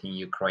destroy everything in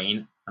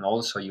Ukraine, and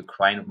also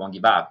Ukraine won't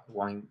give up.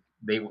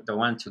 They don't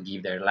want to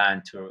give their land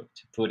to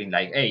Putin,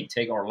 like, hey,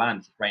 take our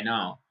land right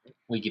now.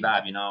 We give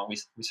up. We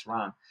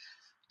surround.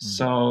 Mm,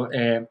 So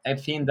I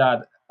think that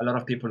a lot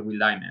of people will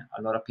die, man.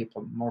 A lot of people,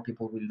 more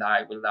people will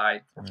die for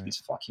right, this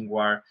fucking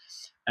war.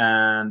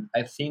 And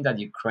I think that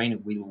Ukraine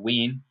will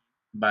win,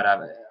 but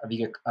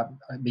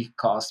a big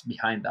cost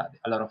behind that.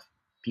 A lot of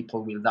people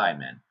will die,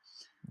 man.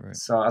 right.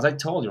 So as I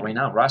told you, right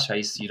now Russia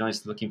is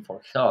looking for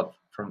help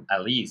from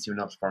at least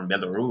from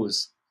Belarus,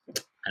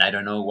 and I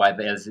don't know what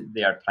else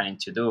they are planning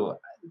to do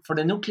for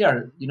the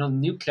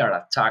nuclear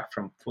attack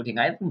from Putin.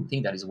 I don't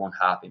think that is won't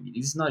happen.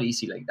 It's not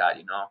easy like that.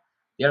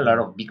 There are a lot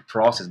Mm, of big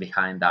process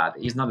behind that.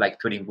 It's not like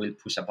Putin will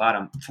push a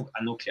button,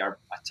 a nuclear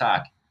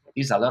attack.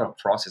 There's a lot of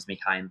process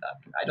behind that.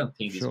 I don't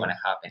think it's going sure.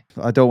 to happen.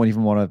 I don't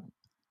even want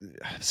to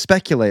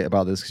speculate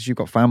about this because you've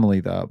got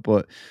family there,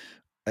 but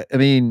I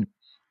mean,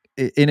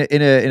 in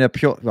a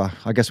pure, well,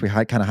 I guess we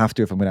kind of have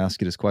to if I'm going to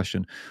ask you this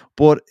question.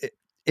 But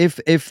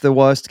if the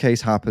worst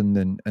case happened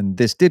and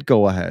this did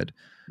go ahead,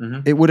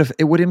 Hmm. it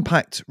would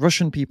impact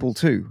Russian people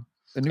too.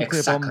 A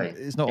nuclear bomb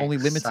Exactly. is not only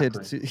limited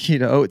Exactly.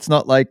 to it's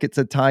not like it's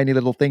a tiny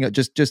little thing. It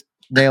just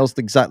nails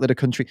exactly the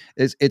country.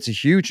 It's a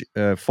huge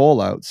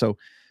fallout. So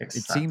it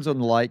seems Exactly.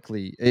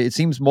 unlikely. It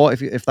seems more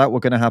if that were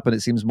going to happen,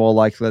 it seems more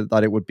likely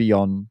that it would be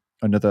on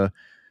another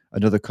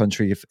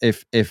country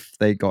if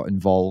they got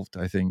involved.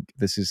 I think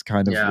this is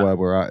kind of Yeah. where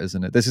we're at,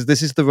 isn't it? This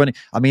is the running.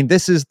 I mean,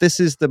 this is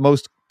the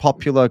most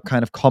popular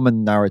kind of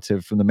common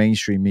narrative from the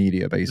mainstream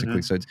media,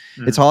 basically. Hmm. So it's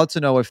Hmm. hard to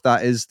know if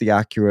that is the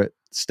accurate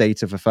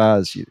state of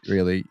affairs,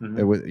 really.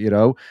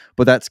 Hmm.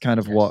 But that's kind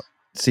of what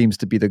Yes. seems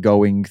to be the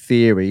going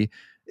theory.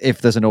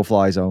 If there's a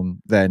no-fly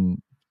zone,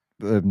 then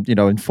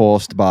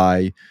enforced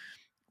by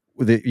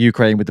the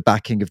Ukraine with the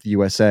backing of the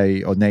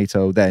USA or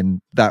NATO,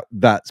 then that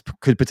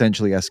could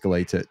potentially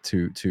escalate it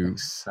to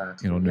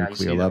Exactly. Yeah, you nuclear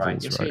say it right.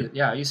 levels, right?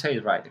 Yeah, you say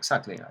it right.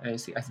 Exactly. I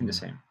think the Mm.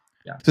 same.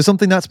 Yeah. So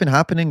something that's been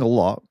happening a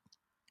lot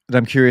that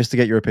I'm curious to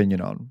get your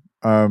opinion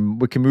on.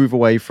 We can move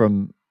away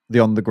from the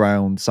on the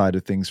ground side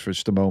of things for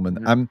just a moment.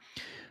 Hmm.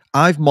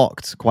 I've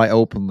mocked quite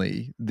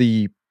openly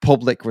the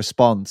public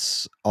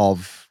response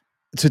of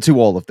to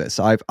all of this.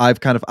 I've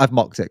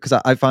mocked it because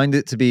I find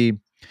it to be,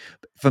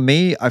 for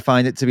me, I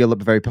find it to be a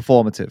little very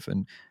performative,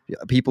 and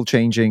people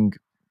changing,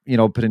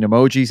 putting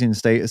emojis in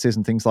statuses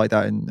and things like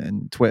that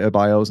in Twitter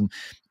bios, and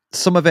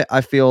some of it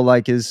I feel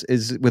like is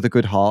with a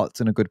good heart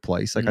and a good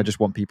place. Like I Mhm. just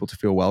want people to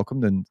feel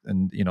welcomed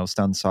and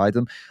stand beside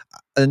them.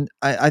 And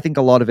I think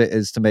a lot of it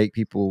is to make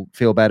people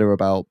feel better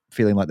about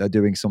feeling like they're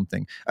doing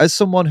something. As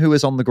someone who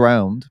is on the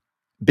ground,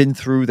 been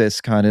through this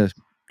kind of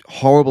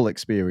horrible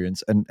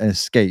experience and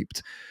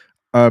escaped,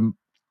 um,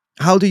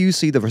 how do you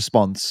see the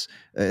response?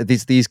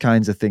 These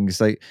kinds of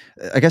things. Like,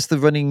 I guess the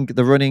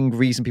running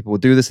reason people will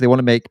do this, they want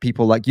to make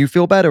people like you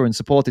feel better and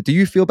supported. Do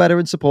you feel better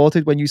and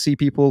supported when you see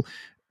people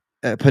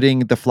putting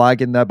the flag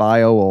in their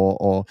bio,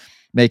 or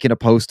making a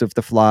post of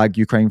the flag,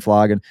 Ukraine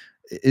flag, and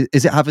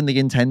is it having the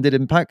intended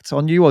impact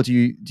on you, or do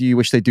you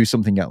wish they do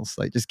something else?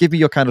 Like, just give me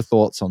your kind of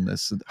thoughts on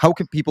this. How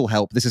can people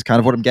help? This is kind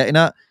of what I'm getting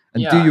at.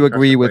 And do Yeah, you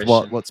agree perfect with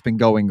question. what's been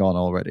going on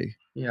already?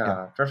 Yeah.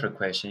 Yeah, perfect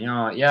question.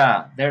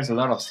 Yeah, there's a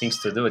lot of things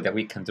to do that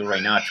we can do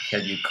right now to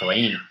help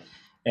Ukraine.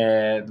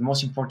 The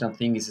most important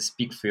thing is to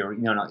speak for your,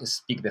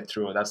 speak the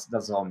truth.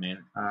 That's all,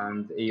 man.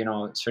 And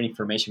share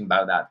information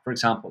about that. For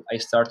example, I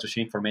start to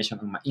share information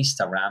on my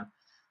Instagram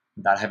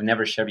that I have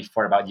never shared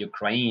before about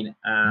Ukraine,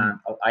 Mm,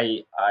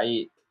 and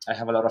I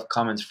have a lot of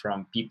comments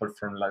from people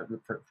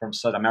from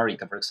South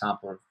America, for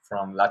example,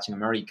 from Latin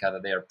America,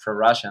 that they are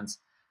pro-Russians,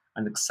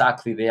 and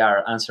exactly they are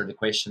answer the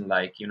question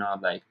like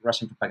like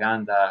Russian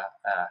propaganda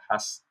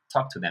has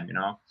talked to them,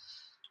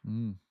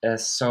 mm,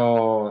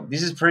 so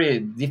this is pretty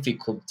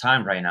difficult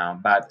time right now,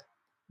 but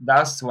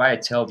that's why I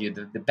tell you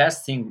the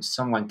best thing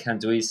someone can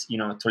do is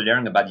to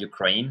learn about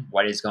Ukraine,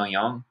 what is going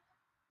on,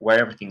 where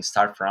everything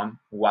starts from,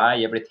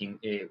 why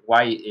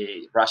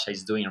Russia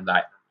is doing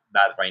that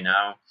right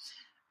now,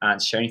 and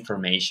share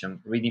information,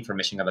 read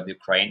information about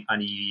Ukraine,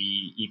 and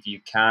if you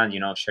can,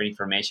 share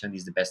information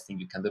is the best thing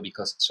you can do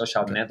because okay.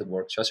 social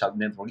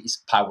network is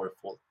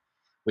powerful.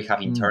 We have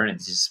Mm, internet.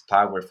 This is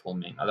powerful,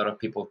 man. A lot of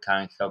people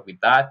can help with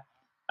that,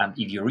 and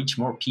if you reach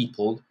more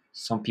people,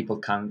 some people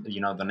can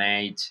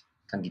donate,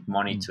 can give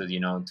money mm, to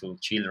to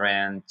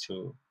children,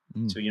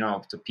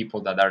 mm, to people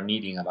that are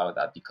needing about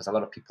that because a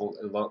lot of people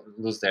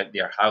lose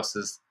their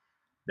houses,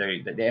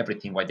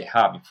 everything what they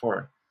have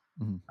before,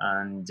 mm,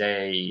 and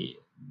they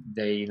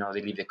they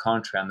leave the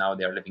country and now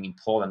they're living in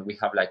Poland. We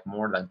have like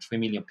more than 3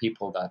 million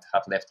people that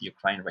have left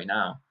Ukraine right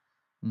now,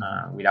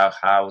 mm, without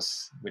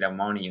house, without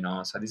money,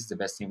 So this is the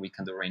best thing we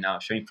can do right now.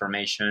 Share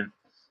information.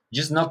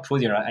 Just not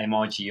put your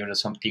emoji or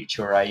some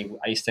picture.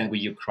 I stand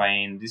with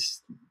Ukraine.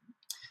 This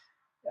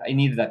I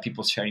need that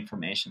people share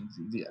information.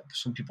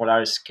 Some people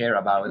are scared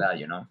about that.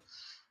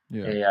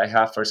 yeah. I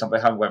have, for example,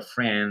 I have one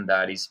friend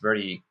that is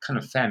very kind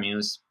of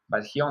famous,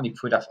 but he only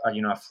put a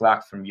flag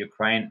from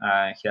Ukraine.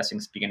 He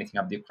doesn't speak anything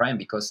of Ukraine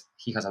because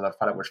he has a lot of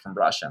followers from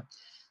Russia.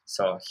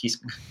 So he's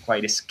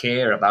quite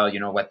scared about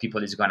what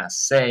people is gonna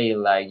say,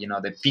 like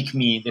they pick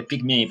me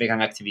vegan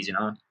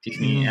activists, pick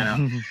me, Yeah,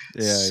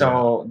 yeah.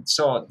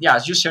 So yeah,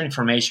 just share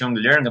information,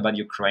 learn about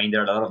Ukraine.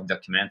 There are a lot of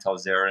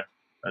documentals there,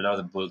 a lot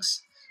of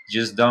books.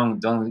 Just don't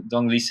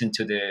listen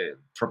to the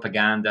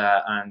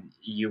propaganda, and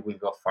you will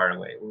go far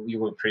away. You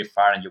will pretty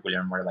far, and you will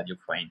learn more about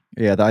Ukraine.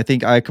 Yeah, I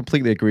think I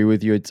completely agree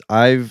with you.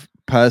 I've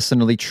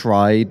personally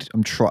tried.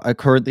 I'm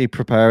currently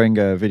preparing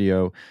a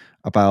video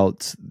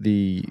about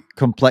the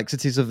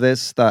complexities of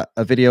this. That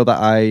a video that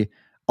I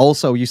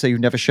also, you say you've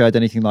never shared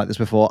anything like this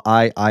before.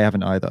 I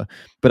haven't either,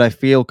 but I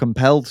feel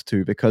compelled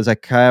to because I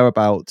care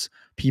about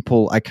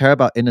people. I care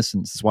about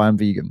innocence. That's why I'm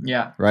vegan,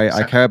 Yeah, right?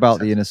 I care exactly, about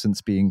the exactly.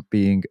 innocents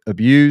being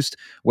abused,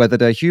 whether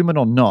they're human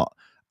or not.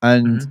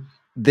 And Hmm.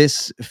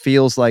 this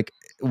feels like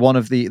one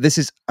of the this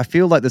is I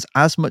feel like there's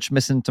as much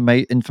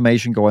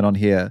misinformation going on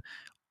here,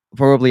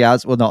 probably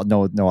as well, not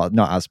no no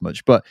not as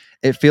much, but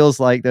it feels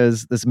like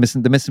there's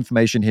missing the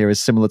misinformation here is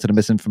similar to the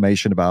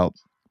misinformation about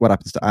what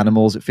happens to Hmm.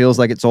 animals. It feels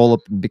like it's all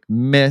a big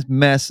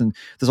mess, and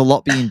there's a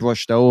lot being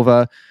brushed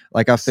over.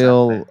 Like I Exactly.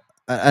 feel,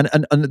 and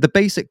the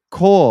basic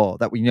core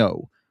that we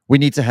know, we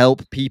need to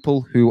help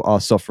people who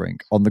are suffering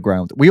on the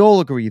ground. We all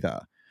agree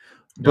that,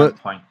 You're on but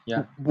point.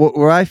 Yeah.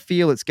 where I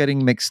feel it's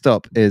getting mixed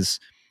up is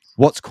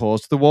what's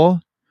caused the war.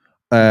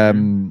 Hmm.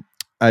 um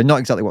Not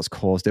exactly what's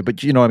caused it,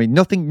 but you know what I mean.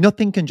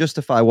 Nothing can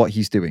justify what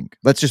he's doing.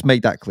 Let's just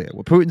make that clear.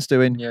 What Putin's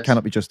doing Yes.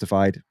 cannot be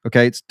justified.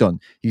 Okay, it's done.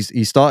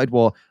 He started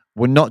war.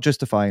 We're not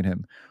justifying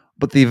him,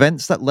 but the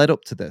events that led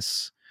up to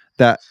this,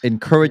 that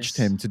encouraged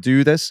Yes. him to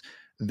do this,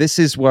 this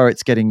is where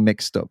it's getting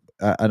mixed up.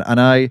 And Hmm.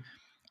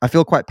 I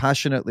feel quite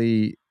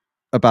passionately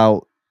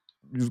about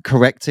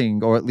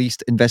correcting or at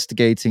least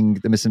investigating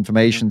the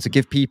misinformation to Hmm.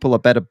 give people a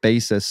better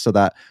basis so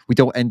that we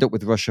don't end up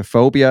with Russia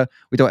phobia.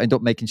 We don't end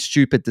up making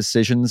stupid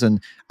decisions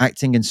and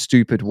acting in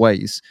stupid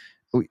ways.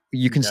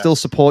 You can still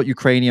Yes. support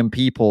Ukrainian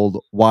people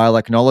while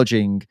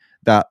acknowledging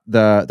that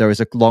there is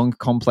a long,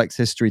 complex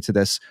history to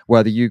this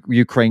where the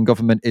Ukraine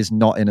government is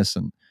not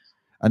innocent.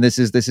 And this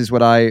is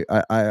what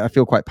I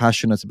feel quite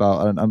passionate about,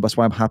 and that's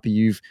why I'm happy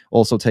you've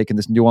also taken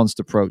this nuanced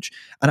approach.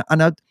 And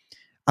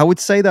I would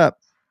say that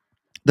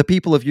the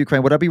people of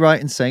Ukraine, would I be right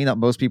in saying that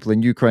most people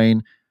in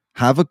Ukraine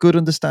have a good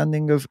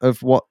understanding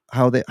of what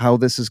how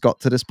this has got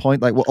to this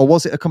point? Like, or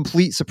was it a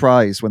complete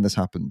surprise when this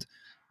happened?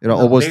 Or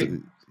No, was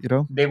the, you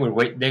know? they were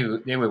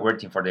they were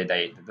waiting for the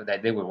day.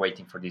 They were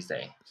waiting for this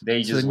day.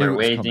 They So they just knew were it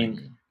was coming,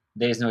 waiting.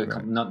 There's no,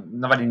 right?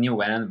 nobody knew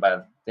when,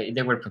 but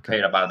they were Okay.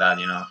 prepared about that,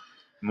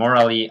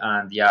 morally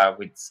and yeah,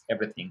 with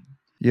everything.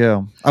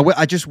 Yeah,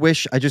 I just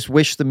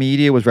wish the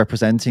media was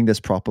representing this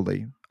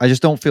properly. I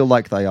just don't feel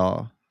like they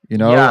are. You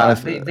know, Yeah,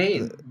 if,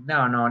 they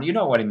no, you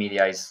know what the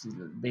media is.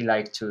 They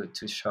like to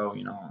show,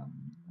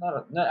 I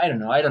don't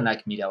know. I don't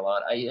like media a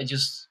lot. I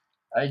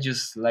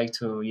just like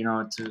to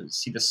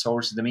see the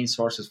sources, the main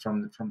sources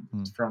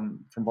mm,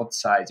 from both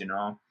sides.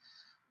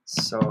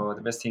 So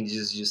the best thing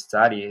is just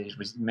study,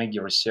 make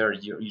your research.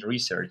 Your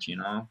research.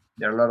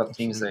 There are a lot of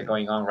things that are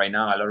absolutely. going on right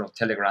now. A lot of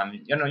Telegram.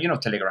 You know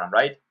Telegram,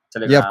 right?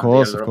 Yeah, of Telegram. There are a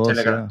course, lot of of course.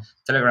 Telegram Yeah.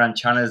 Telegram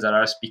channels that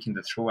are speaking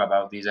the truth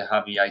about this.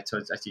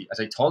 As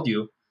I told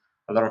you,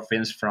 a lot of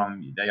friends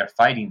from they are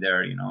fighting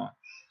there.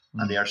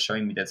 And they Mm, are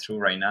showing me the truth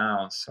right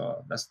now.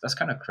 So that's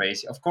kind of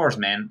crazy. Of course,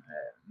 man.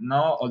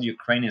 Not all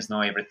Ukrainians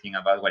know everything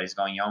about what is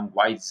going on,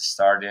 why it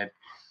started,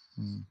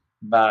 mm,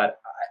 but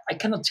I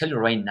cannot tell you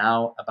right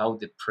now about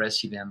the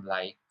president.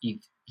 Like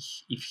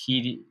if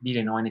he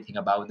didn't know anything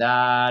about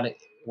that,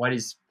 what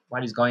is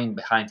going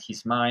behind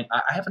his mind.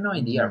 I have no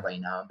idea mm,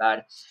 right now.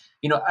 But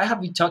I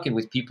have been talking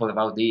with people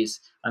about this,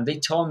 and they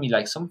told me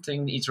like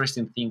something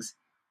interesting things.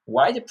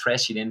 Why the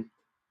president,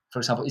 for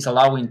example, is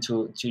allowing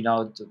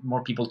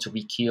more people to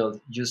be killed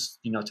just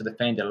to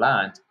defend the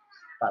land.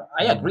 But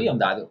I agree mm. on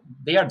that.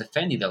 They are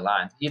defending the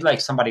land. It's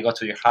like somebody go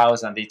to your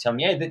house and they tell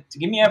me, "Hey,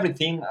 give me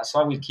everything,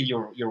 so I will kill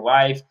your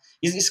wife."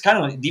 It's kind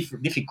of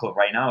difficult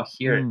right now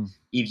here. Mm,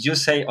 If you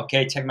say,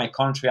 "Okay, take my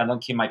country and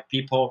don't kill my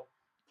people,"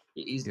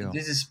 yeah.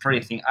 this is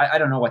pretty thing. I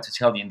don't know what to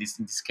tell you in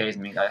this case. I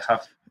mean, I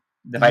have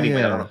divided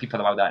with a lot Yeah. of people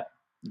about that.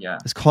 Yeah.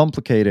 It's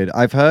complicated.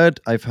 I've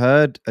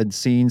heard and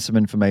seen some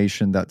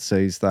information that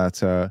says that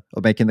or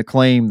making the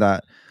claim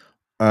that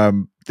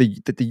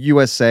the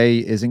USA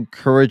is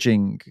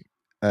encouraging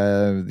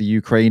the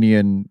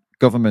Ukrainian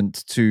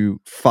government to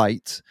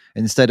fight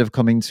instead of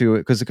coming to it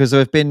because there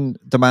have been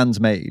demands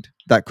made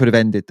that could have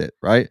ended it,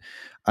 right?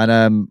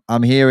 And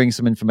I'm hearing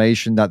some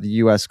information that the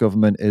US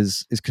government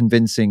is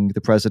convincing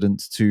the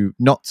president to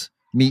not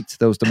meet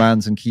those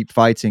demands and keep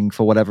fighting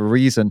for whatever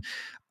reason,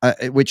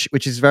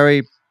 which is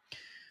very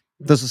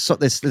this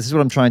is what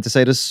I'm trying to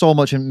say. There's so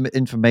much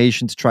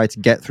information to try to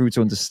get through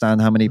to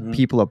understand how many Hmm.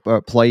 people are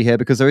at play here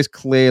because there is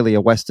clearly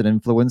a Western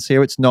influence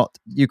here. It's not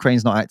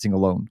Ukraine's not acting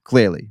alone.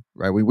 Clearly,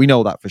 right? We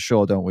know that for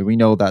sure, don't we? We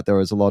know that there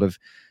is a lot of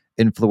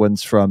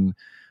influence from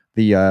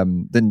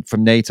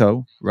from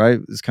NATO, right?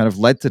 It's kind of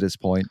led to this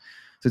point.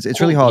 So it's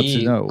really Could hard to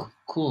be, know.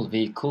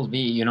 could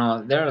be.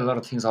 There are a lot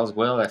of things as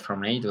well like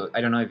from NATO.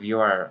 I don't know if you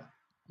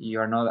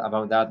are not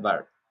about that,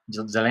 but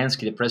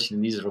Zelensky, the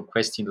president, is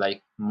requesting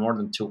like more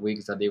than 2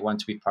 weeks that they want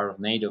to be part of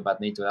NATO, but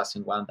NATO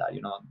doesn't want that.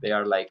 They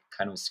are like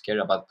kind of scared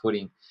about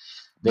Putin.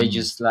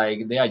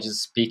 Mm, They are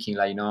just speaking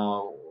like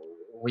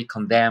we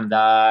condemn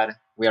that.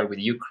 We are with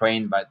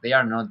Ukraine, but they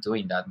are not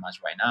doing that much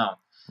right now.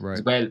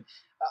 right. Well,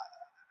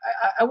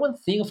 I would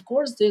think, of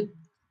course,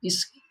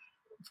 is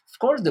of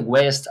course the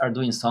West are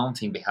doing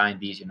something behind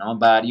this,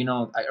 but I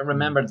Mm,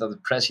 remember that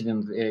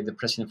the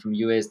president from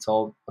US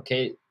told,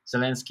 okay,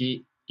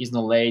 Zelensky is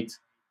not late,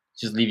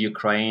 just leave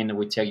Ukraine,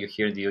 we take you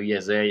here in the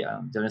USA.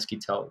 Zelensky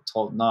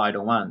told, no, I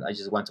don't want, I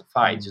just want to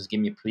fight, mm, just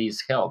give me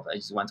please help, I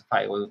just want to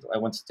fight, I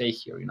want to stay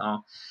here.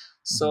 mhm,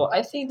 So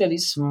I think that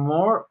it's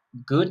more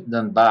good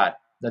than bad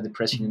that the mhm.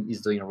 president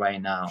is doing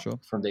right now Sure.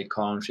 from their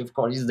country. Of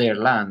course, it's their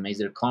land, it's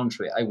their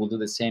country. I will do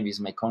the same. It's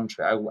my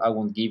country. I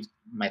won't give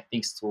my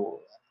things to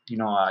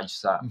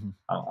just Mhm.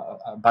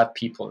 bad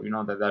people.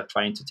 That are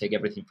trying to take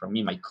everything from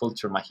me, my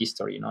culture, my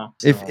history.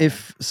 If So if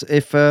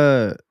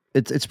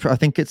if I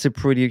think it's a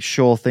pretty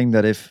sure thing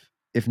that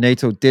if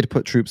NATO did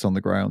put troops on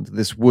the ground,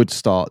 this would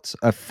start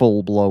a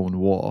full blown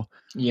war.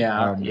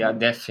 yeah, Um, yeah,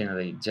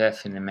 definitely,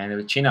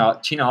 man.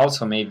 China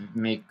also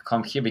may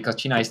come here because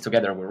China is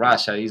together with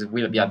Russia. It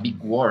will be a big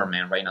mm, war,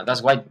 man, right now.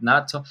 That's why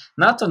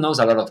NATO knows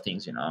a lot of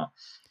things.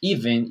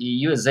 Even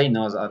USA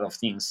knows a lot of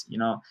things.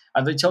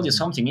 And they tell you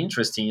mhm, something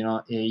interesting.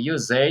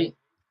 USA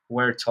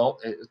were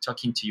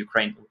talking to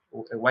Ukraine.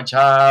 Watch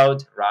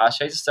out,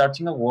 Russia is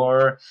starting a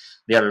war.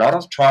 There are a lot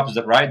of troops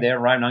that right there,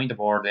 right now in the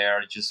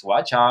border. Just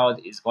watch out.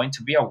 It's going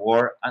to be a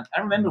war. And I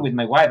remember mm, with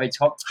my wife, I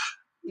told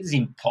it's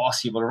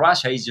impossible.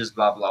 Russia is just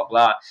blah blah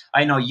blah.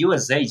 I know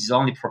USA is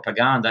only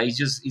propaganda. It's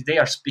just they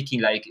are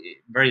speaking like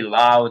very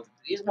loud.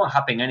 It won't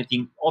happen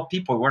anything. All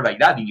people were like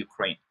that in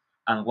Ukraine,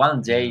 and one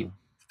yeah. day,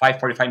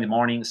 5:45 in the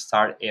morning,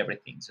 start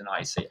everything. So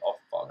I say, oh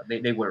fuck,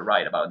 they were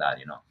right about that.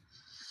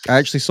 I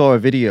actually saw a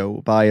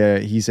video by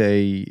he's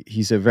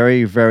a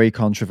very very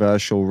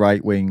controversial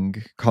right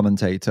wing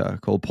commentator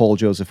called Paul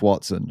Joseph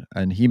Watson,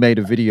 and he made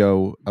a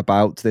video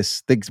about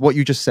this. What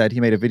you just said,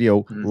 he made a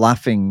video Mhm.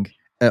 laughing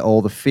at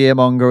all the fear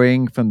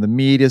mongering from the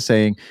media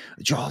saying,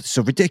 "Oh, it's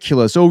so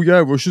ridiculous. Oh yeah,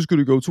 Russia's going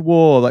to go to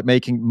war," like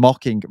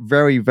mocking,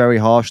 very, very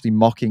harshly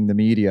mocking the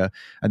media.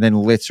 And then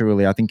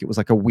literally, I think it was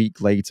like a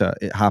week later,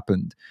 it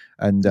happened.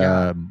 And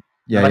Yeah,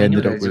 yeah, he nobody knew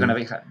ended that up it's with gonna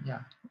be. Yeah,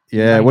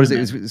 yeah, nobody what knew,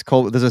 is it? man. It's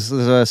called. There's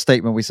a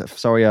statement we say.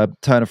 Sorry, a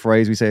turn of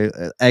phrase. We say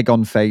egg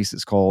on face.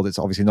 It's called. It's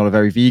obviously not a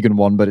very vegan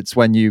one, but it's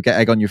when you get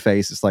egg on your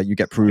face. It's like you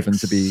get proven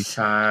to be.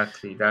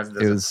 Exactly. It That's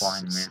the was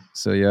point, man.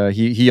 so yeah.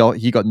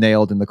 He got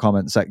nailed in the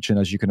comment section,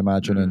 as you can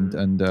imagine,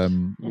 and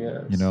you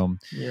Yes. know,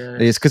 it's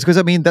Yes. because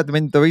I mean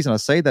the reason I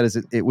say that is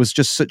it was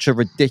just such a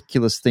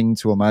ridiculous thing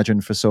to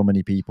imagine for so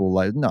many people.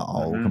 Like, no,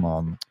 come Mm-hmm.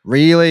 on,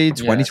 really, Yes.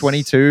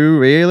 2022,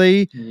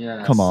 really, come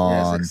Yes. Yes.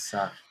 on.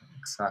 Exactly.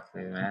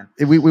 Exactly, man.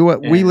 We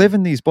And live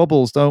in these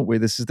bubbles, don't we?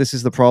 This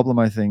is the problem.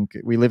 I think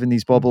we live in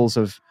these bubbles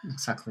of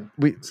exactly.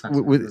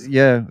 Exactly. we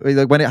yeah.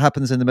 Like when it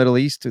happens in the Middle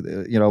East,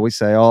 we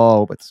say,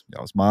 oh, but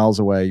it's miles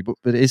away, but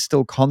it is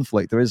still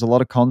conflict. There is a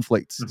lot of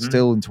conflict Mm-hmm.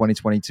 still in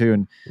 2022,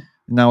 and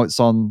now it's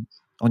on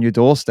your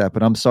doorstep.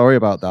 And I'm sorry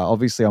about that.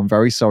 Obviously, I'm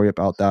very sorry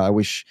about that. I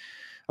wish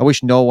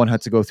no one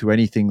had to go through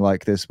anything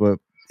like this, but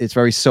it's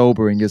very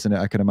sobering, isn't it?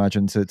 I can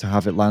imagine to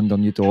have it land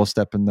on your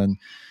doorstep, and then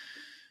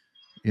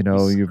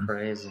It's you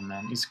crazy,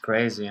 man. It's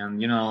crazy,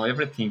 and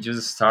everything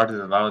just started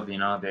about the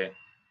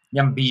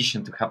ambition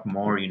to have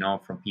more,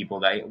 from people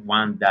that I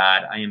want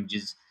that. I am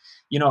just,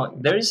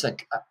 there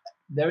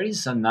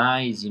is a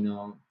nice,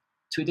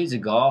 2 days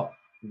ago,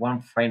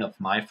 one friend of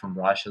mine from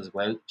Russia as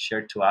well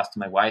shared to us, to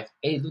my wife,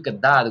 hey, look at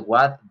that,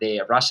 what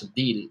the Russia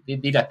did. They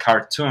did a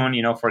cartoon,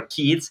 for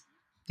kids,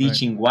 right.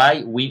 teaching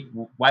why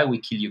we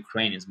kill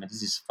Ukrainians, man.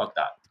 This is fucked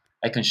up.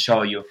 I can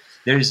show you.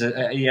 There is a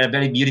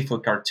very beautiful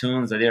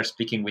cartoons that they are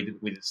speaking with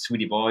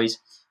sweetie boys.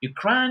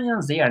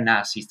 Ukrainians, they are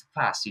Nazis,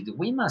 fascist.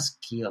 We must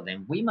kill them.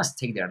 We must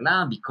take their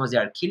land because they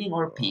are killing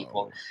our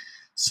people. Oh,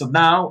 So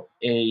now,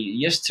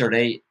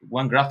 yesterday,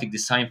 one graphic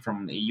design from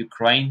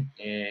Ukraine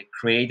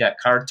created a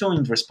cartoon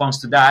in response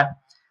to that.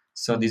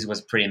 So mm, this was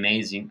pretty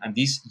amazing, and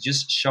this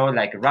just showed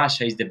like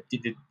Russia is the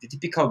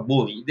typical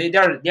bully. They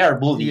are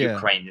bullying yeah,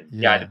 Ukraine.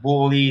 They are the yeah.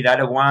 bully. I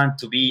don't want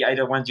to be. I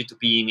don't want you to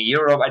be in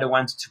Europe. I don't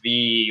want you to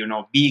be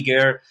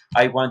bigger.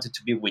 I wanted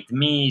to be with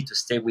me, to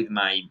stay with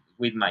my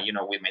with my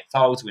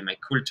thoughts, with my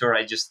culture.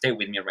 I just stay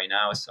with me right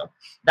now. So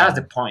that's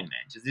the Mm. point,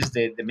 man. Just this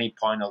is the main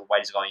point of what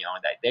is going on.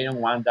 That they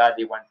don't want that.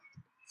 They want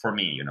for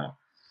me.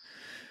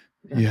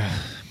 Yeah,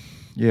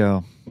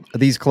 yeah.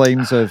 These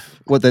claims of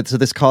so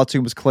this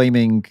cartoon was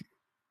claiming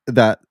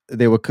that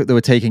they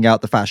were taking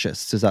out the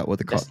fascists. Is that what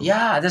That's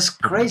the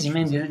crazy,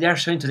 message man. was? They're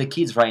showing to the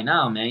kids right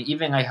now, man.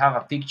 Even I have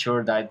a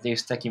picture that they're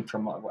taking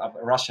from a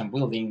Russian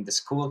building, the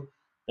school.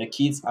 The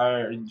kids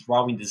are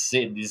drawing the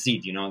Z,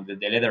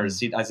 the letter Mm.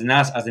 Z, as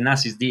the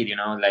Nazis did,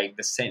 like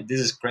the same. This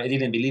is crazy. I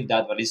didn't believe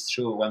that, but it's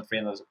true. One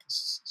friend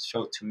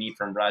showed to me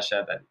from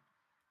Russia that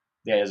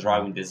they are Right.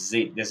 drawing the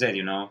Z,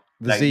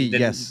 The like Z.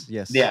 Yes.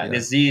 Yes. yeah, the Yeah.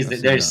 Z is I've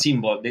seen their that.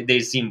 symbol, their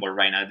symbol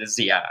right now. The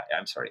Z. Yeah,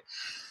 I'm sorry.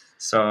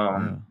 So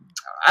Yeah.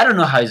 I don't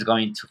know how it's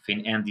going to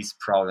end this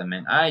problem,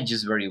 and I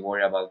just very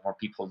worried about more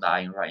people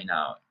dying right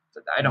now.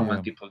 But I don't Yeah.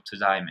 want people to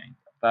die, man.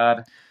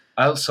 But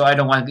also, I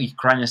don't want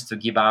Ukrainians to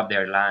give up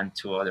their land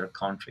to other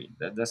country.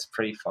 That's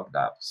pretty fucked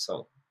up.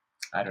 So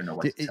I don't know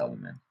what to It tell you,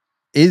 man.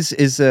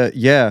 is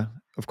yeah.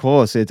 Of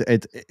course. It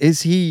is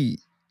he.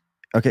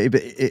 Okay,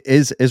 but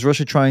is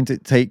Russia trying to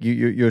take you?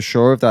 You're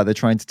sure of that?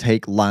 They're trying to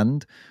take land.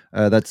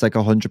 That's like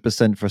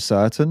 100% for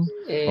certain,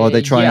 or are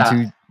they trying Yeah,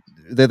 to?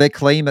 They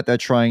claim that they're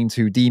trying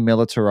to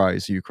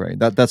demilitarize Ukraine.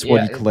 That's what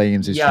he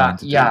claims he's trying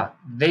to do. yeah.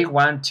 They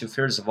want to,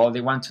 first of all,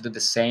 they want to do the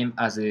same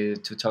as the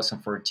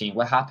 2014.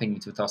 What happened in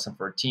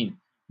 2014?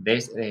 They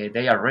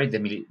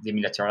already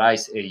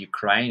demilitarized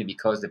Ukraine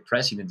because the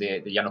president,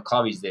 the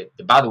Yanukovych,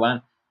 the bad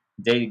one,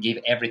 they give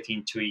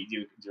everything to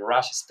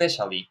Russia,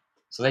 especially.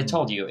 So they Mm,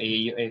 told you,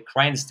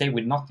 Ukraine stay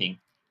with nothing.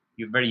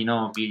 You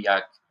better, be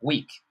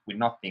weak with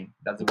nothing.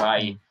 That's why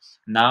mm,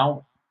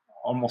 now,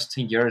 almost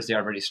 10 years, they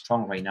are very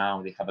strong right now.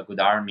 They have a good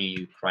army,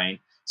 Ukraine.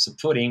 So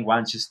Putin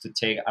wants just to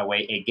take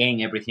away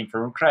again everything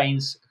from Ukraine,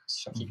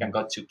 so he can mhm.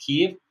 go to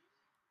Kiev,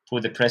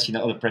 put the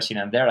president or the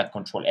president there and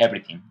control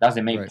everything. That's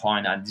the main Right,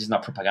 point, and this is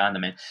not propaganda,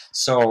 man.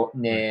 So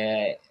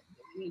right.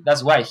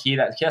 that's why he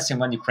doesn't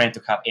want Ukraine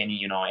to have any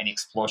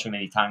explosion,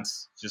 any tanks,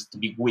 just to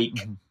be weak.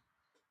 Mhm,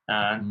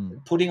 And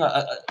mm,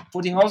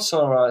 Putin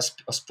also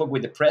spoke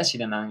with the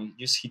president, and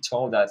just he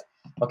told that,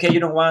 okay, you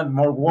don't want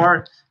more war,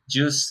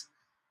 just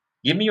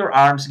give me your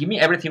arms, give me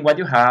everything what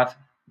you have,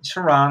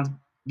 surround,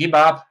 give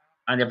up,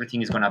 and everything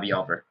is gonna be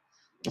over.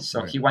 So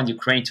right, he wants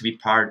Ukraine to be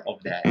part of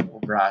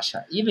Russia.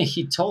 Even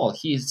he's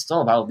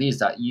told about this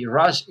that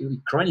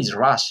Ukraine is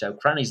Russia.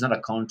 Ukraine is not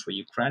a country.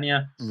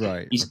 Ukraine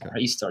right. is Okay. our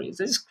history.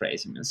 This is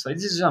crazy, man. So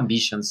this is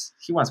ambitions.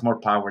 He wants more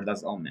power.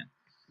 That's all, man.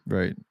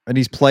 Right. And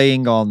he's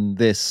playing on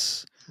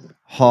this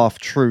half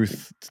truth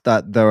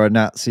that there are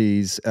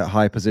Nazis at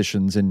high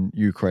positions in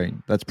Ukraine.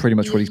 That's pretty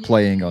much what he's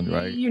playing on,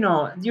 right?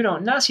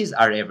 Nazis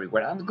are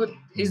everywhere. And good.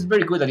 it's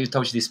very good that you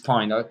touch this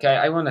point. Okay,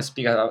 I want to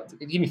speak about.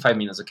 Give me 5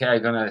 minutes. Okay,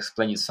 I'm gonna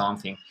explain you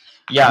something.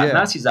 Yeah, Yeah.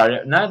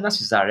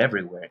 Nazis are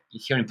everywhere.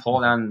 Here in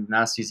Poland,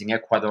 Nazis in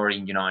Ecuador,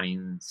 in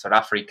in South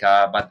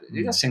Africa, but it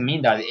Mm. doesn't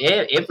mean that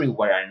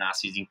everywhere are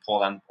Nazis in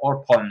Poland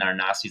or Poland are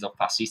Nazis or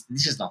fascists.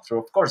 This is not true.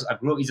 Of course, a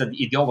group is an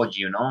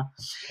ideology,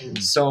 Mm.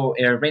 So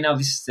right now,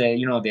 this is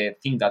the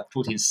thing that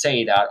Putin say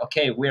that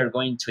okay, we are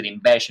going to the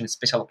invasion,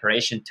 special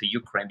operation to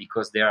Ukraine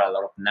because there are a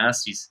lot of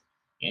Nazis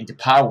in the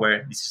power.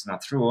 This is not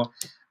true,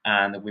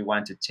 and we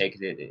want to take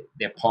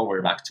the power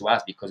back to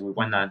us because we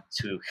want Mm.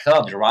 to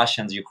help the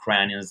Russians,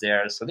 Ukrainians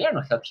there. So they are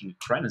not helping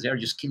Ukrainians; they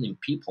are just killing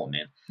people,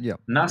 man. Yeah. Yeah.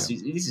 Nazis.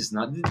 This is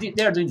not.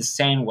 They are doing the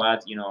same what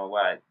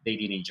they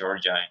did in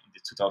Georgia in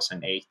the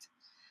 2008. Mm.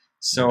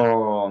 So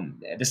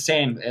the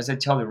same as I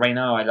tell you right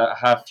now, I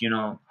have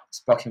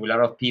spoken with a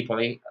lot of people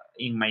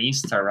in my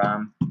Instagram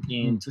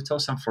in Mm.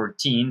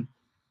 2014.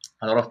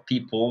 A lot of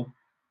people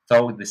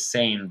thought the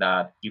same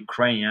that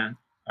Ukrainian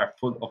are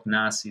full of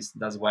Nazis.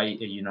 That's why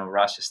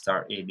Russia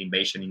started the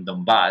invasion in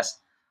Donbass,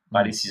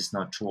 but Mm. this is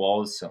not true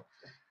also.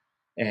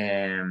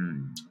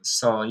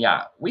 So yeah,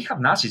 we have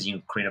Nazis in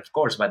Ukraine, of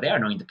course, but they are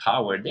not in the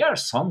power. They are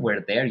somewhere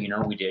there,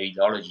 with their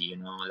ideology,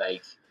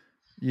 like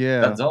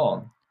Yeah. that's all.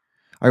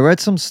 I read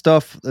some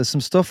stuff. There's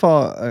some stuff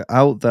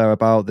out there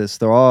about this.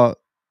 There are,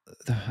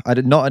 I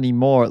did not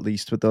anymore at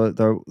least, but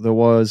there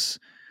was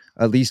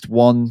at least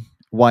one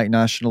white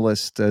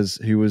nationalist as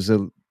who was a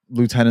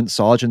lieutenant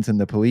sergeant in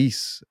the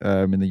police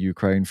in the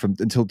Ukraine from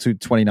until to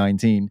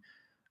 2019,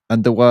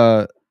 and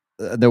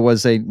there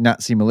was a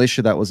Nazi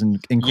militia that was Yes,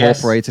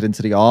 incorporated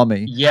into the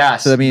army. So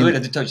yes, I good mean,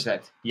 that you touched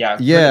that. Yeah, good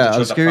that you yeah, I chose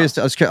was that curious.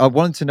 part. I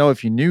wanted to know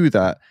if you knew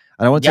that,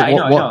 and I wanted to Yeah, I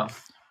know, I what know,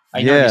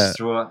 I know this yeah is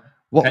true.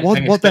 what Can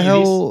what you what the explain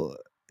this? hell?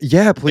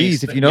 Yeah, Can you please,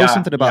 if explain? you know Yeah,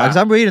 something about, because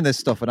yeah, I'm reading this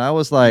stuff and I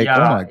was like, oh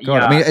my yeah,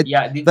 god. I mean,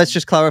 yeah, yeah. let's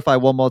just clarify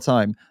one more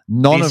time.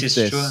 This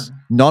is true.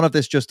 None of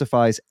this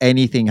justifies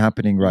anything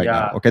happening right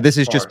now. Yeah, Okay, this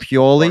is just of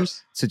purely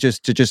course. to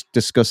just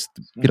discuss,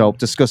 Mhm,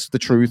 discuss the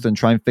truth mhm. and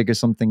try and figure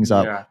some things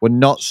out. Yeah, We're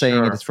not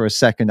saying it sure. for a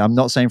second. I'm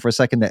not saying for a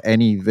second that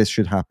any of this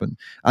should happen.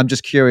 I'm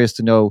just curious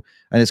to know,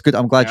 and it's good.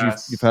 I'm glad you've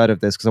Yes. heard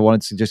of this because I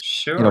wanted to just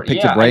Sure. pick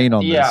your Yeah. brain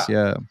on this.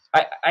 Yeah.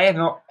 I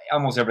know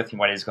almost everything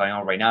what is going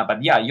on right now.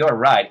 But yeah, you're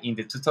right. In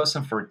the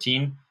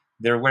 2014,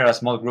 there were a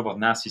small group of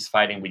Nazis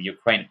fighting with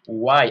Ukraine.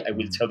 Why? I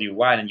will Mm. tell you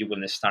why, and you will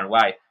understand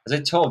why. As I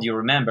told you,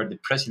 remember the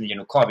President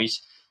Yanukovych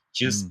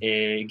just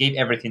Mm. gave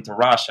everything to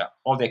Russia,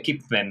 all the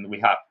equipment we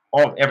have,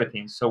 all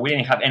everything. So we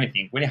didn't have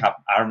anything. We didn't have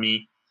army.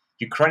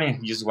 Ukraine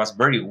just was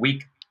very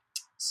weak,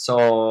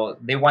 so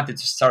they wanted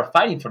to start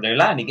fighting for their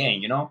land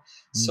again.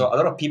 So Mm. a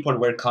lot of people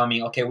were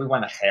coming, okay, we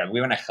want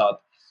to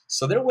help.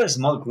 So there was a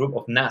small group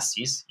of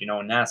Nazis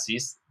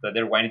that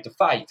they're wanting to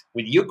fight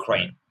with Right.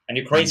 Ukraine, and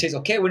Ukraine Mm. says,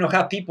 okay, we don't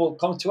have people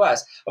come to us.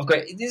 Okay,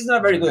 this is not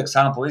a very Mm. good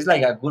example. It's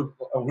like a group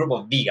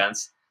of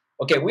vegans.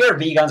 Okay, we are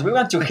vegans, we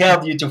want to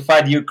help you to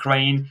fight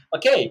Ukraine.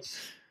 Okay,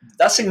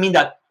 doesn't mean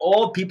that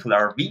all people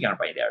are vegan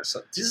right there.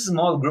 So this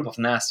small group of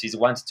Nazis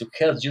wanted to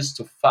help just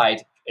to fight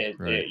Right.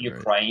 Right.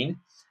 Ukraine.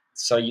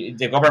 So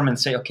the government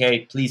say, okay,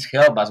 please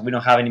help us. We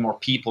don't have any more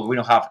people. We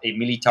don't have a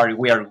military.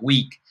 We are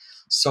weak.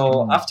 So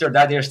Mm. after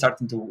that, they're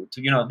starting to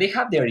they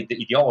have their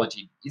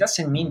ideology. It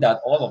doesn't mean Mm. that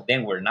all of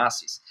them were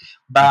Nazis,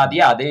 but Mhm.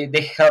 yeah,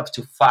 they helped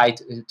to fight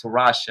to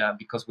Russia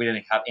because we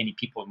didn't have any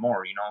people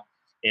more.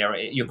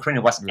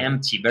 Ukraine was Right.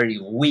 empty, very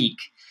weak,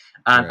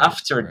 and Right.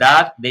 after Right.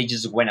 that, they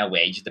just went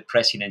away. The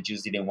president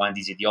just didn't want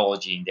this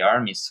ideology in the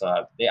army, so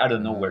I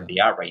don't know where Uh, they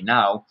are right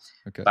now.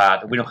 okay. But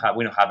we don't Okay. have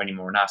we don't have any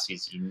more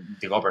Nazis in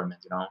the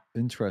government.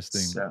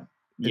 Interesting. So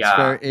It's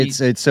very yeah,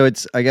 it's so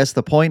it's I guess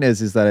the point is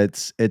that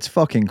it's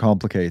fucking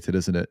complicated,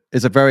 isn't it?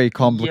 It's a very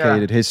yeah,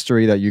 complicated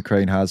history that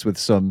Ukraine has with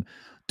some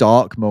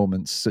dark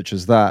moments such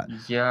as that.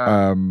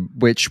 yeah.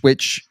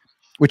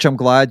 Which I'm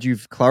glad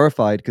you've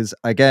clarified because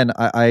again,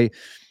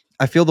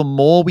 I feel the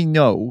more we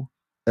know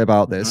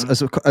about this, Hmm.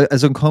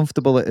 as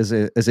uncomfortable as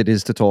it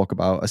is to talk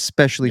about,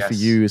 especially for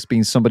Yes, you as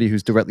being somebody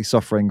who's directly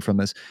suffering from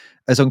this,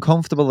 as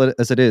uncomfortable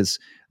as it is,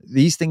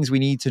 these things we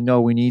need to know.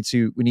 We need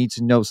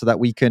to know so that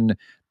we can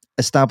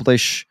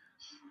establish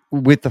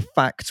with the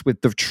facts,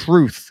 with the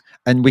truth,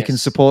 and we can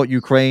yes. support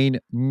Ukraine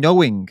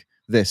knowing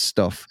this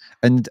stuff.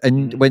 And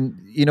Hmm. when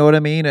you know what I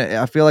mean,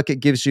 I feel like it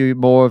gives you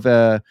more of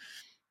a.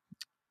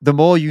 The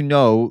more you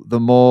know, the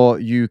more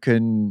you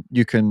can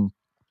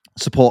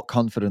support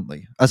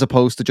confidently, as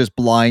opposed to just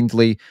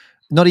blindly.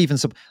 Not even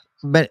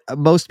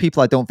most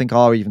people I don't think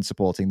are even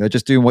supporting. They're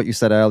just doing what you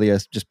said earlier,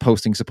 just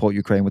posting support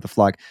Ukraine with the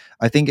flag.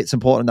 I think it's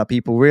important that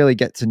people really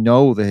get to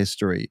know the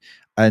history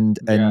and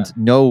Yeah.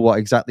 know what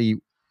exactly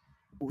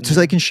so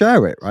they Hmm. can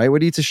share it, right? We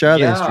need to share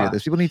the history of Yeah.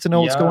 this. People need to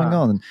know what's going Yeah.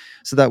 on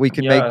so that we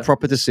can make Yeah.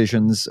 proper This is true.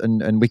 decisions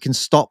and we can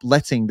stop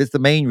letting this the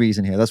main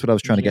reason here. That's what I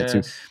was trying to get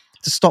Yes.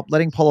 to stop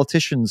letting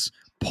politicians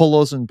pull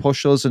us and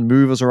push us and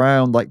move us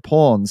around like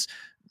pawns.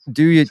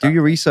 Do your Exactly.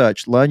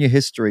 research, learn your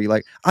history.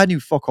 Like I knew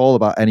fuck all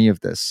about any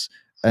of this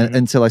Hmm.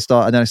 until I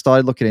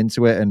started looking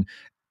into it, and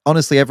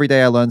honestly, every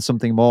day I learn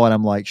something more, and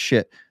I'm like,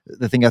 shit,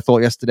 the thing I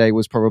thought yesterday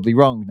was probably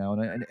wrong now,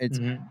 and it's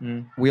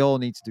Mm-hmm. we all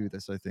need to do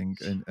this, I think,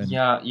 and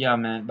Yeah, yeah,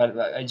 man. But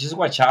I just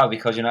watch out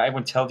because I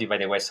won't tell you by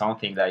the way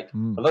something like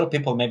mm, a lot of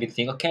people maybe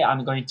think, okay,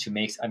 I'm going to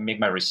make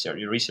my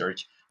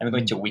research. I'm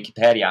going mm, to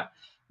Wikipedia,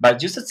 but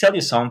just to tell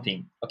you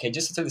something, okay,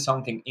 just to tell you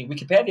something. In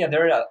Wikipedia,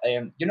 there are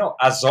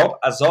Azov.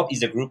 Azov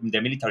is a group,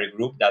 the military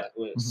group that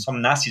mhm.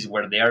 some Nazis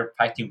were there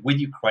fighting with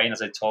Ukraine,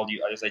 as I told you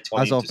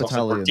in Azov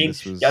Battalion. 2014.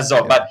 This Yeah, was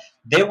Azov, yeah, but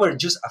they were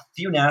just a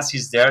few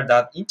Nazis there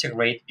that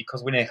integrate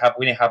because we didn't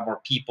have more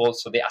people,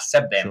 so they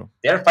accept them. sure,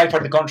 They're fight for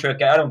okay, the country.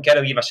 Okay, I don't care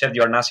to give a shit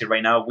you're Nazi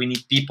right now. We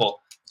need people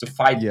to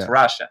fight yeah,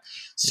 Russia.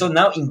 So yeah,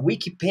 now in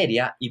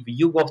Wikipedia, if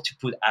you go to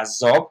put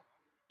Azov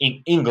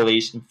in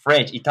English, in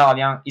French,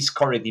 Italian, it's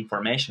correct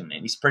information,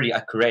 and it's pretty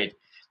accurate.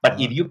 But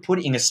if ah, you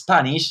put in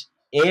Spanish,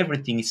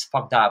 everything is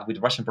fucked up with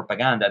Russian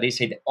propaganda. They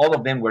say that all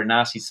of them were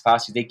Nazis,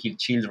 fascists, they killed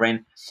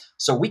children.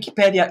 So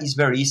Wikipedia is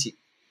very easy.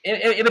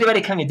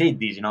 Everybody can edit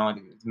this,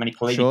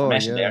 manipulate sure,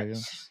 information yeah, there. yeah,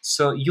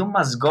 So you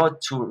must go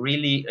to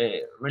really,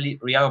 really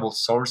reliable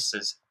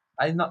sources.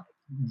 I not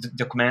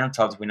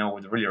documentals we know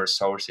with really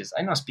resources.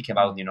 I'm not speaking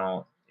mm, about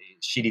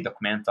shitty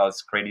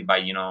documentals created by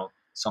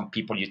some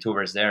people,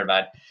 YouTubers there,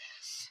 but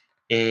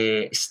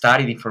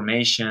study the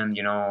information,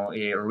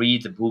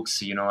 read the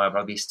books,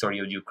 about the history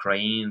of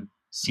Ukraine,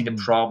 see the mm,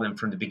 problem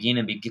from the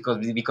beginning,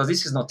 because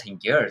this is not 10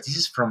 years. This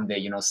is from the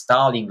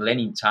Stalin,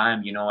 Lenin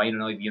time. I don't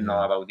know if you know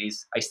yeah, about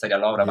this. I study a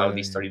lot about yeah, the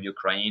history yeah, of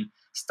Ukraine.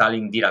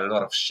 Stalin did a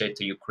lot of shit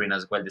to Ukraine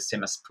as well, the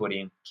same as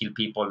Putin, kill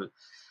people,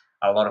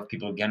 a lot of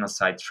people,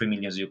 genocide, 3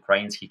 million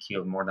Ukrainians. He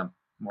killed more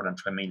than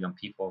 3 million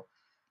people.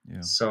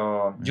 yeah,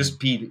 So yeah.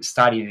 just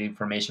study the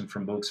information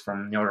from books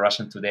from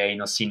Russian Today,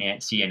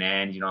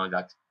 CNN,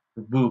 like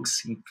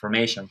books,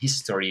 information,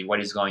 history, what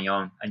is going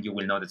on, and you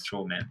will know the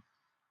truth, man.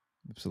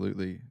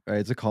 Absolutely.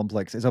 It's a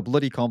complex. It's a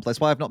bloody complex.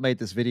 Why I've not made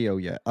this video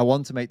yet. I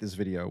want to make this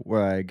video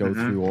where I go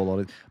through Hmm. all of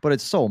it, but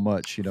it's so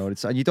much,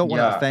 and you don't want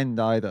to Yeah, offend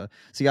either.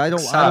 See, I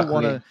don't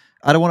want exactly. to,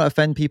 I don't want to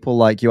offend people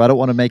like you. I don't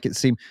want to make it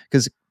seem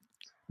because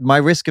my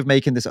risk of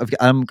making this,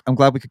 I'm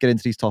glad we could get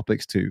into these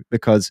topics too,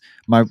 because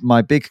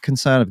my big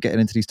concern of getting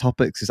into these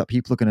topics is that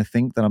people are going to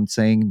think that I'm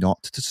saying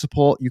not to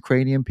support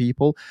Ukrainian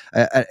people,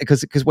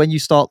 because when you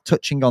start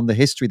touching on the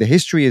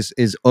history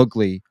is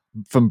ugly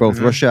from both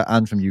Hmm. Russia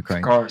and from Of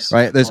Ukraine, course,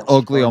 right? of There's course,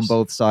 of ugly on course.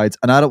 both sides,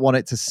 and I don't want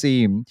it to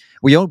seem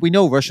we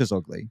know Russia's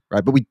ugly,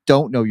 right? But we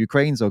don't know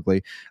Ukraine's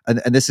ugly,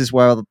 and this is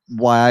why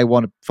I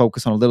want to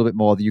focus on a little bit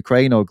more of the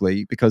Ukraine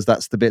ugly, because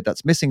that's the bit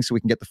that's missing, so we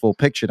can get the full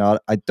picture. Now,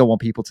 I don't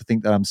want people to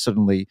think that I'm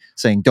suddenly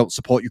saying don't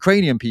support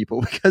Ukrainian people,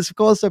 because of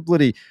course I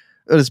bloody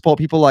support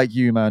people like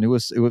you, man, who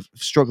are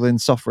struggling,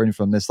 suffering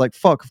from this. Like,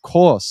 fuck, of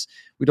course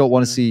we don't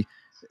want to Hmm. see,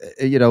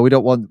 we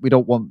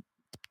don't want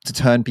to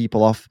turn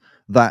people off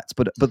that,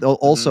 but Hmm.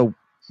 also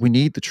we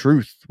need the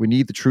truth. We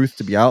need the truth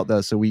to be out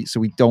there, so we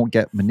don't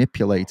get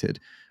manipulated,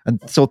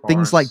 and Of so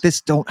things like course.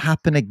 this don't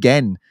happen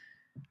again,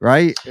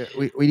 right?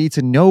 We need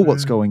to know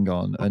what's Hmm. going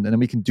on, and then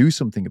we can do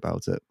something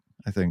about it,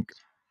 I think.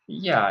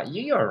 Yeah,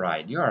 you're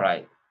right. You're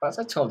right. But as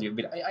I told you,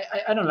 but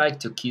I don't like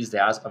to kiss the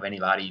ass of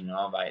anybody,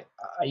 but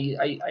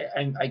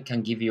I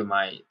can give you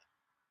my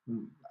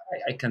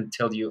I can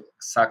tell you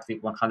exactly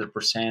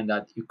 100%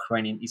 that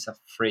Ukraine is a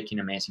freaking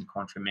amazing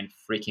country, man.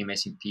 Freaking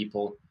amazing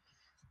people.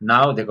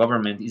 Now the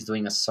government is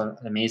doing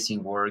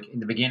amazing work. In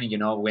the beginning,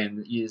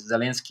 when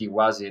Zelensky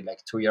was it like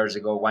 2 years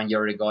ago, 1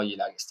 year ago, you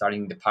like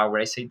starting the power.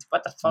 I said,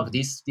 "What the fuck? Mm,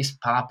 This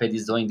puppet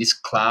is doing this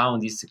clown,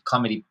 this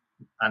comedy,"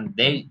 and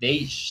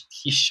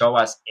he show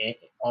us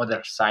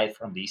other side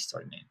from the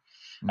history, man.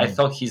 I mm,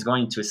 thought he's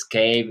going to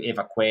escape,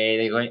 evacuate.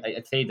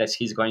 I think that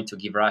he's going to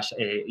give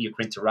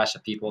Ukraine to Russia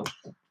people,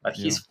 but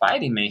yeah. he's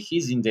fighting, man.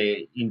 He's in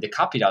the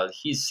capital.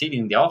 He's sitting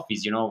in the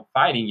office,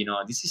 fighting.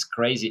 This is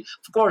crazy.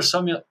 Of course,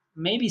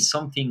 maybe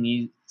something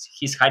is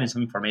he's hiding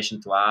some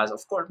information to us.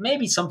 Of course,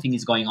 maybe something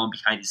is going on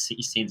behind the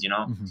scenes.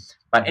 Hmm.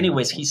 But Hmm.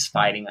 anyways, he's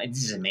fighting.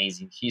 This is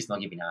amazing. He's not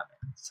giving up.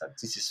 So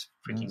this is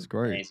That's freaking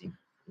great. amazing.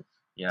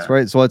 It's Yeah.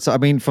 great. So I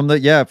mean,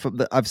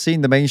 I've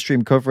seen the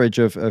mainstream coverage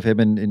of him,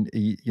 and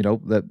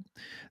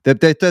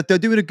that they're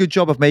doing a good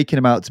job of making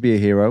him out to be a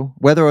hero.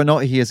 Whether or not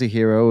he is a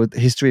hero,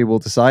 history will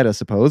decide, I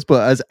suppose.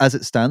 But as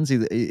it stands,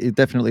 it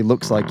definitely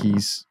looks like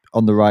he's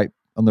on the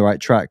right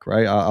track,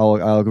 right?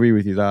 I'll agree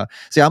with you there.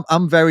 See,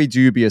 I'm very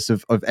dubious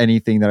of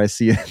anything that I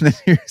see in the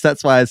news.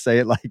 That's why I say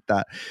it like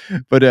that.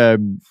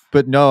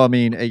 But no, I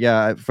mean,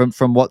 yeah,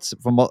 from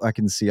what I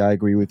can see, I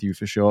agree with you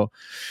for sure.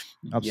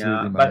 Yeah,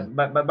 Absolutely, man.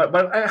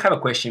 but I have a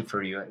question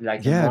for you,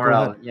 like a Yeah, go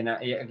ahead. moral,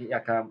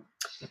 like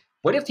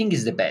what do you think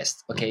is the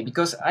best? Okay,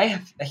 because I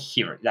have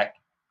here, like,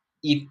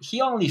 if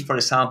he only, for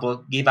example,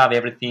 give up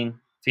everything,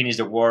 finish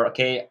the war,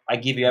 okay, I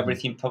give you Mhm.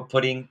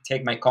 everything,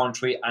 take my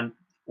country, and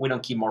we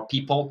don't keep more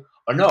people,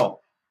 or no,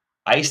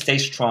 I stay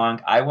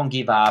strong, I won't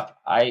give up,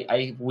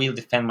 I will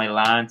defend my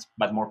land,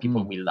 but more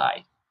people Mm, will die.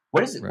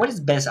 What is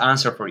right. best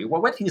answer for you?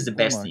 What do you think is the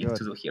Oh best my thing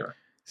to god. do here?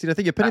 See, I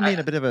think you're I, putting me I in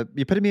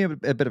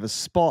a bit of a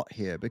spot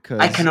here I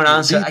because cannot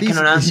answer. I these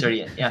cannot answer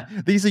yet. Yeah,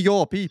 these are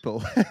your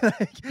people.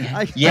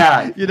 Like,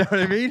 yeah. you know what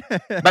I mean?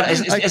 But I,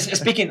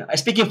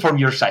 speaking from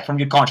your side, from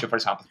your country, for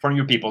example, from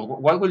your people,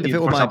 what will if you, it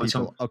were for my example,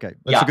 some? people, okay,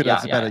 that's a Yeah, good. yeah,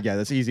 That's a better. yeah, Yeah,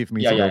 that's easy for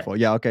me yeah, to go yeah, for.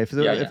 Yeah, okay. yeah, If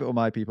yeah. it were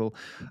my people,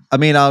 I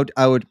mean,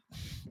 I would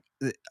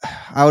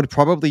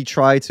probably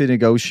try to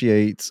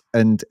negotiate,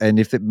 and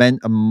if it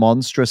meant a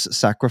monstrous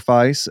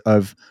sacrifice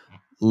of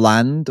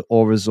land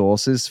or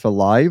resources for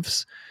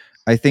lives,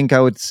 I think I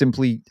would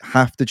simply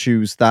have to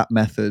choose that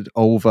method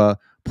over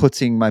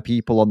putting my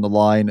people on the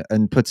line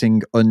and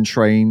putting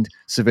untrained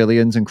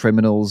civilians and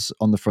criminals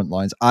on the front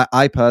lines.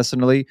 I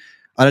personally,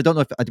 and I don't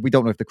know if we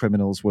don't know if the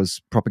criminals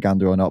was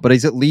propaganda or not, but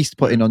he's at least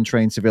putting Mm-hmm,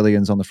 untrained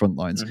civilians on the front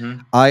lines. mm-hmm,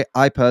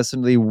 I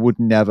personally would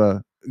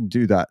never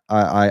do that.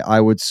 I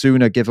would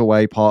sooner give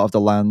away part of the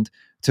land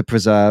to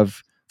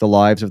preserve the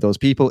lives of those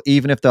people,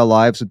 even if their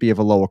lives would be of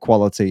a lower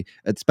quality.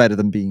 It's better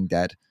than being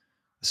dead.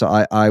 So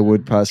I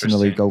would mm-hmm.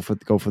 personally Interesting.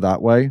 go for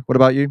that way. What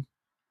about you?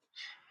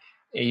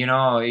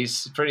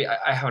 It's pretty.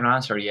 I haven't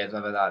answered yet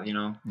about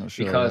that. Not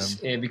sure.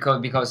 Yeah.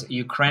 Because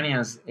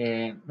Ukrainians.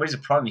 What is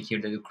the problem here?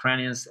 The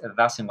Ukrainians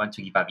doesn't want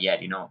to give up yet.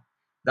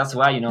 That's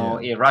why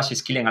Yeah. Russia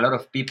is killing a lot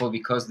of people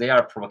because they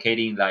are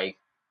provocating. Like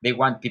they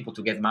want people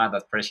to get mad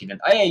at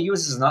president. Hey,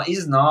 use is not.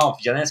 Is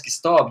enough. Zelensky,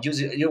 stop.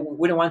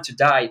 We don't want to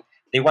die.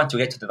 They want to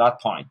get to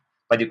that point,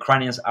 but the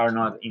Ukrainians are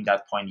not in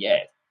that point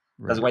yet.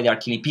 That's Right. why they are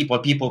killing people,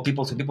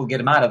 so people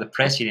get mad at the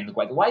president.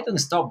 Why don't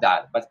stop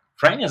that? But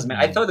Ukrainians, man,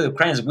 I Mm. thought the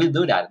Ukrainians will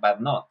do that,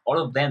 but no. All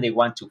of them, they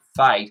want to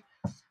fight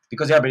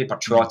because they are very Mm.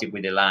 patriotic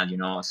with the land.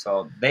 So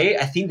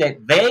I think that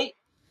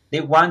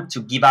they want to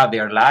give up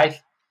their life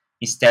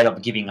instead of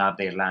giving up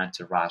their land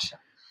to Russia.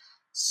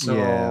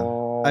 Yeah.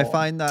 I So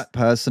find that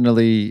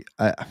personally,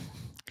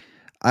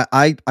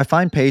 I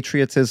find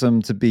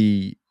patriotism to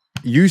be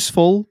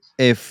useful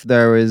if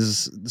there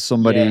is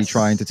somebody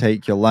trying to yes,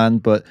 take your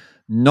land, but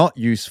not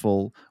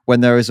useful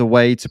when there is a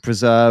way to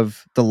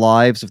preserve the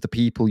lives of the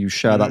people you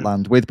share that hmm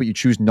land with, but you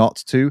choose not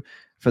to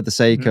for the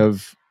sake hmm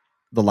of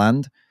the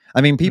land. I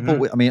mean, hmm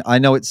people. I mean, I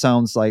know it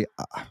sounds like.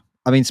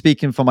 I mean,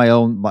 speaking for my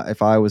own,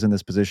 if I was in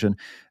this position,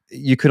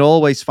 you can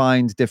always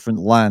find different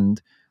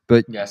land,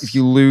 but if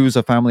you yes, lose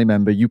a family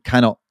member, you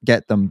cannot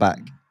get them back,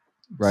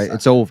 right?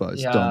 It's exactly. over.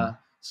 It's done. Yeah,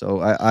 So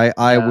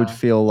I would yeah.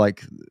 feel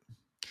like,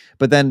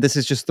 but then this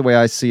is just the way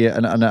I see it,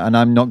 and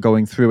I'm not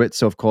going through it.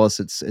 So of course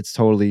it's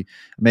totally,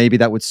 maybe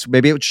that would,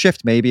 maybe it would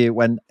shift. Maybe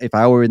when, if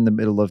I were in the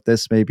middle of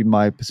this, maybe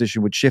my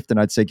position would shift, and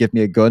I'd say, give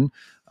me a gun.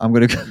 I'm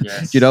gonna,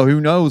 Yes,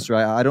 who knows,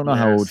 right? I don't know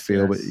how it would yes,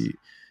 feel, but yes.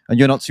 and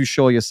you're not too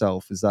sure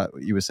yourself. Is that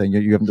what you were saying?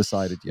 You haven't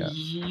decided yet.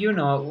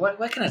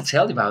 What can I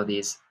tell you about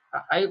this?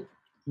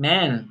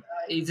 Man,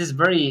 it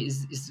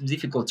is it's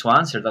difficult to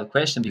answer that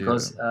question Yeah,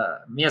 because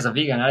me as a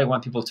vegan, I don't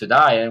want people to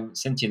die. I want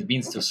sentient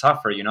beings to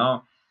suffer.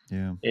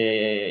 yeah,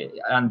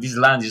 And this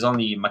land is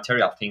only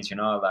material things,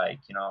 like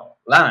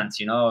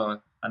lands,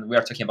 and we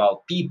are talking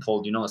about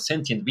people,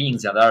 sentient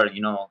beings that are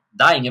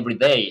dying every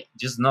day.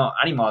 Just no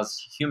animals,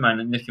 human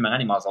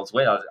animals as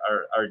well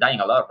are dying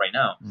a lot right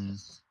now. mm,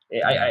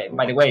 yeah,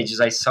 By the way,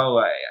 just I saw.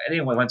 I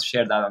didn't want to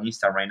share that on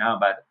Insta right now,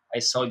 but I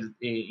saw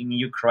in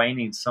Ukraine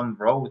in some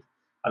road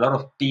a lot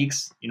of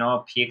pigs in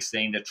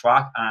the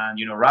truck, and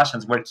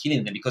Russians were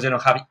killing them because they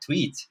don't have it to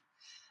eat.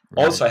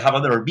 right, Also, I have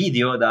another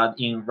video that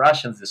in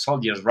Russian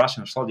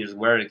soldiers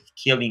were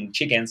killing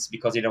chickens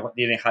because they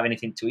didn't have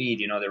anything to eat.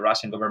 The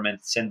Russian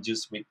government sent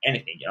just with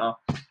anything.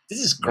 This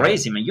is right.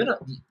 crazy, man.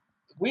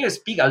 We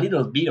speak a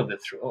little bit of the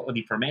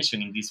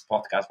information in this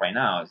podcast right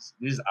now.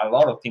 There's a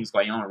lot of things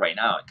going on right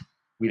now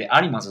with the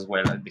animals as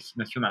well, and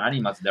the human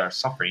animals that are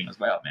suffering as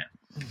well, man.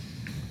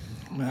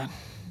 Man,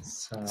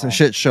 it's a So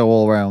shit show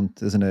all around,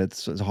 isn't it?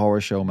 It's a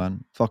horror show,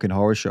 man. Fucking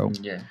horror show.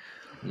 yeah,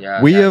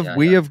 yeah, we yeah, have yeah,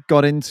 we yeah. have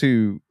got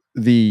into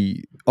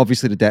the,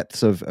 obviously, the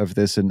depths of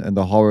this, and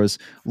the horrors.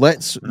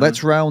 Let's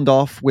Mhm. round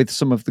off with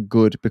some of the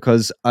good,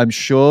 because I'm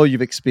sure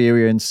you've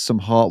experienced some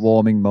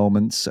heartwarming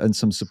moments and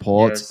some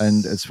support,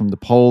 and it's Yes. from the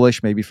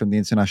Polish, maybe from the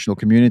international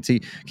community.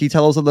 Can you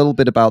tell us a little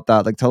bit about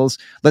that? Like, tell us,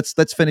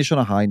 let's finish on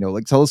a high note.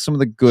 Like, tell us some of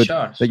the good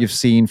Sure, that sure. you've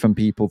seen from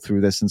people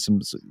through this, and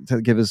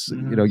give us,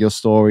 Mhm. your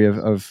story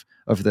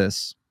of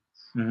this.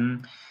 hmm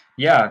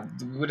Yeah,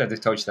 good that you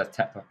touched that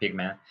type of pig,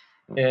 man.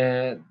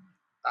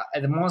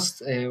 The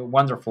most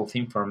wonderful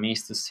thing for me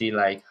is to see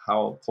like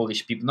how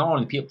Polish people, not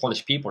only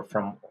Polish people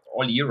from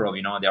all Europe,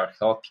 they are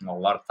helping a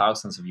lot of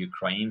thousands of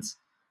Ukrainians.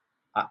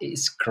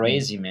 It's Mm.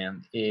 crazy, man.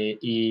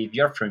 If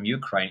you're from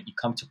Ukraine, you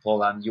come to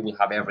Poland, you will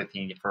have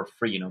everything for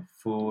free.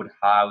 Food,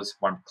 house,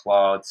 warm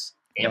clothes,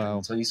 everything.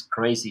 Wow. So it's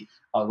crazy.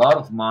 A lot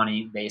of money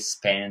they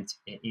spent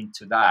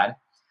into that.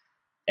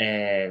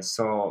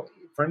 So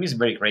for me, it's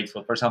very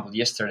grateful. For example,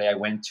 yesterday I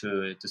went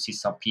to see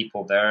some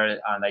people there,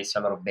 and I saw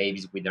a lot of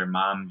babies with their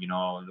mom,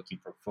 looking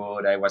for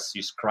food. I was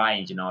just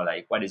crying,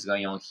 like, what is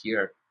going on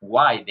here?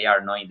 Why they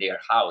are not in their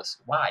house?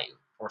 Why?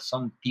 For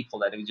some people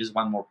that they just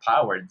want more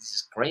power. This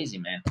is crazy,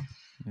 man.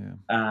 Yeah.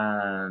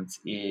 And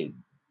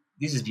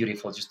this is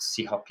beautiful just to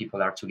see how people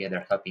are together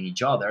helping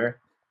each other.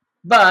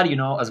 But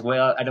as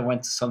well, I don't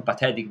want to sound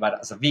pathetic, but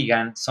as a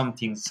vegan,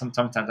 sometimes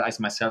I ask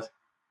myself,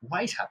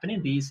 why is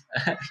happening this?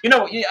 I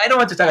don't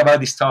want to talk about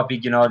this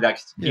topic. Like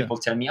Yeah. people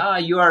tell me,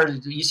 you are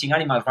using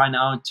animals right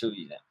now to,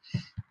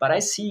 but I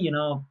see,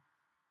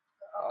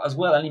 as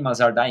well,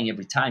 animals are dying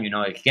every time.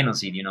 Like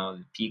genocide.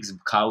 Pigs,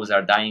 cows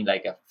are dying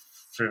like a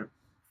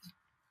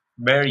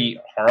very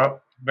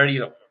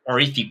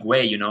horrific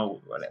way.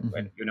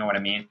 Hmm. You know what I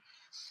mean.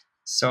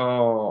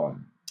 So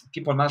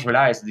people must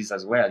realize this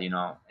as well.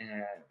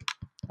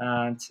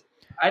 And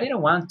I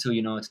didn't want to,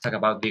 to talk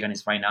about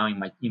veganism right now in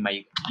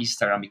my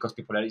Instagram because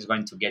people are is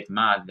going to get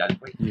mad that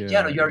wait, yeah,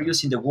 Yeah, you're yeah,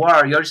 using the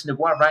war, you're using the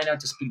war right now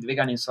to speak the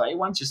veganism. So I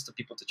want just the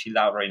people to chill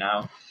out right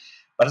now.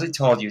 But as I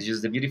told you,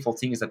 just the beautiful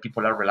thing is that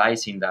people are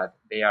realizing that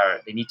they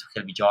need to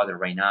help each other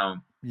right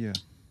now. yeah,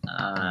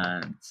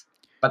 yeah, And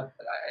but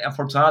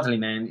unfortunately,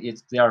 man,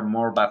 there are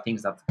more bad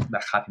things that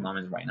happy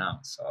moments right now.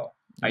 So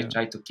yeah. I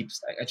try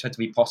to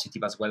be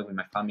positive as well with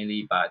my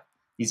family, but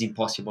it's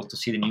impossible to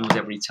see the news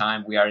every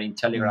time. We are in Mm.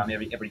 Telegram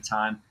every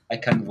time. I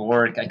can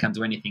work, I can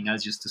do anything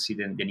else just to see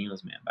the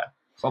news, man. But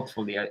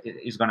hopefully,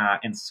 it's gonna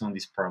end soon.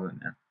 This problem,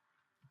 man.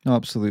 No,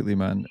 absolutely,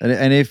 man.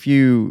 And if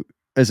you,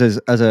 as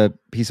a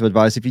piece of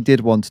advice, if you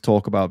did want to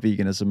talk about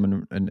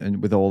veganism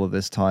and with all of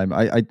this time,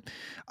 I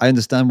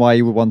understand why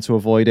you would want to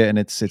avoid it, and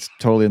it's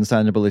totally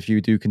understandable if you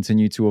do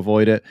continue to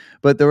avoid it.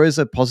 But there is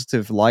a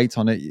positive light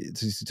on it.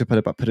 To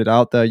put it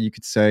out there, you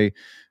could say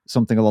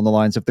something along the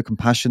lines of the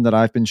compassion that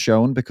I've been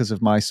shown because of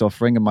my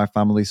suffering and my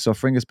family's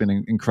suffering has been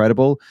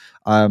incredible.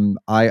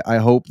 I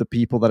hope the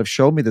people that have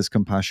shown me this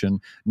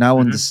compassion now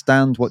Hmm.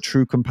 understand what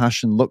true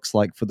compassion looks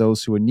like for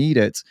those who need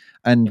it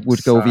and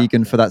would go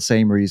vegan Exactly, for that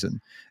same reason.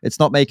 It's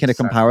not making a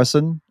exactly.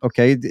 comparison,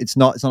 okay? It's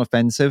not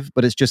offensive,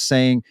 but it's just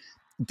saying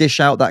dish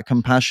out that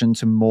compassion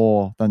to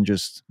more than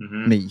just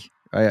Hmm. me.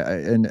 Right?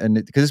 And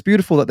because it's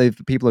beautiful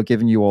that people are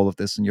giving you all of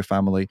this and your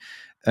family.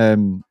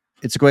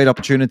 It's a great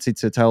opportunity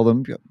to tell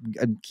them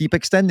and keep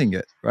extending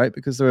it, right?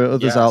 Because there are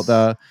others out Yes,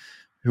 there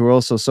who are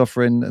also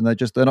suffering and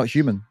they're not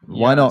human.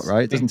 Why not, yes.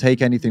 right? It doesn't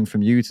take anything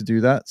from you to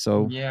do that.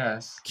 So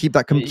Yes. keep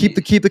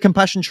the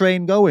compassion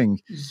train going,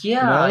 you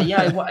Yeah, know?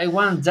 yeah, I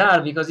want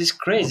that because it's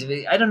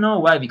crazy. I don't know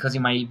why. Because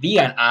in my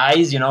vegan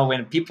eyes,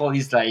 when people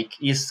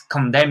is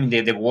condemning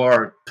the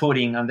war,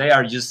 pudding, and they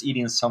are just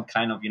eating some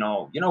kind of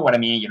what I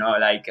mean.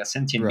 Like a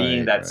sentient being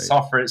Right,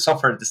 that right.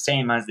 suffer the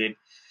same as the.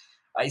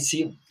 I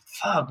see.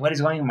 Fuck, what is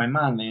going on in my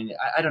mind, man?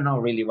 I don't know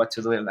really what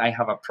to do. I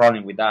have a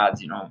problem with that,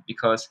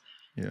 because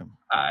Yeah.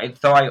 I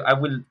thought I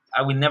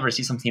will never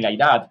see something like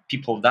that.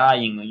 People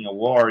dying in a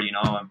war,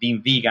 and being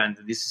vegan.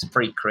 This is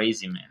pretty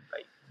crazy, man.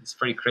 Like it's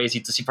pretty crazy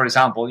to see. For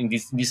example, in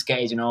this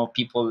case,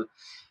 people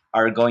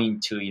are going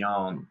to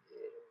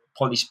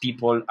Polish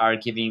people are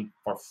giving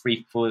for free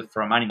food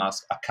from animals,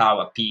 a cow,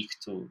 a pig,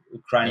 to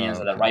Ukrainians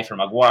Oh, that okay. arrive from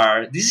a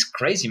war. This is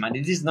crazy, man.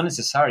 This is not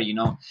necessary,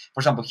 For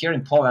example, here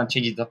in Poland,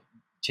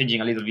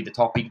 changing a little bit the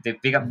topic, the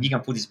Mhm.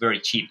 vegan food is very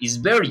cheap. It's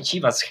very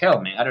cheap as hell,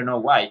 man. I don't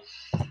know why,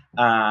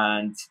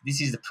 and this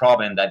is the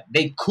problem that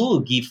they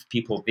could give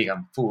people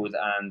vegan food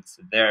and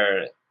their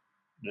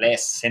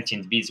less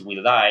sentient beings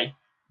will die.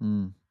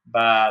 Mm.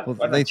 But Well,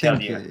 what I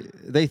tell you,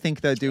 they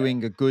think they're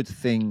doing a good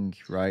thing,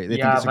 right? They think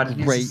yeah, it's a but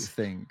this great is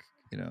thing,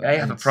 I and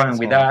have a it's problem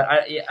with hard.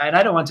 that, and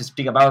I don't want to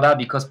speak about that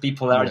because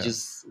people are Yeah.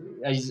 just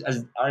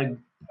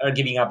are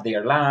giving up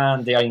their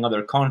land. They are in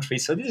other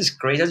countries, so this is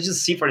crazy. I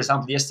just see, for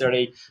example,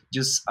 yesterday,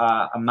 just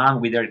a man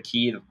with their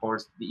kid, of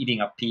course, eating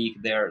a pig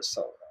there.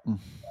 So Mm.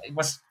 it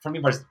was for me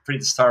was pretty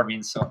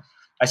disturbing. So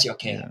I say,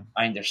 okay, Yeah.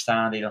 I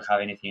understand they don't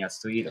have anything else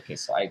to eat. Okay,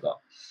 so I go.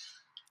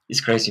 It's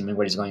crazy, man.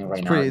 What is going on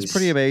right now? It's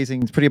pretty This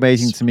amazing. It's pretty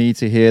amazing is to me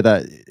to hear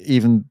that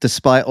even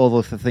despite all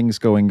of the things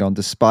going on,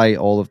 despite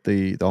all of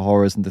the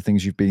horrors and the things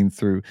you've been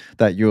through,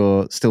 that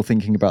you're still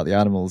thinking about the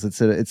animals.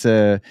 It's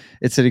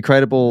an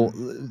incredible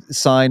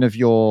sign of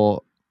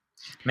your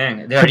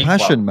man. They are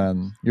compassion, equal. man.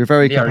 You're a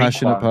very They are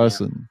compassionate equal, man.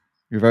 person.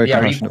 You're a very They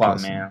are compassionate equal,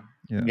 person. man.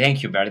 Yeah.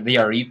 Thank you, Barry. They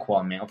are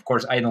equal, man. Of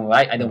course, I don't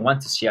Yeah.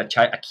 want to see a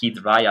kid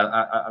die,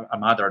 a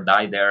mother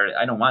die there.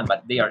 I don't want, but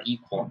they are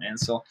equal, man.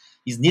 So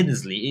it's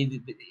needlessly.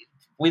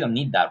 We don't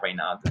need that right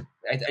now.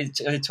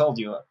 I told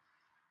you,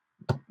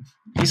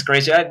 it's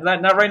crazy.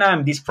 Right now,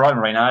 I'm this problem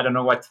right now. I don't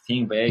know what to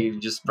think, but I'm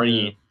just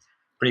Yeah.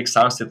 pretty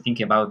exhausted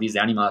thinking about these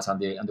animals and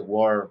the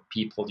war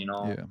people.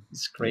 Yeah.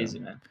 It's Yeah. crazy,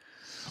 man.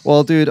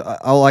 Well, dude,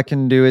 all I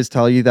can do is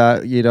tell you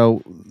that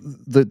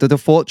the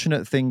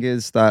fortunate thing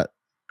is that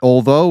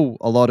although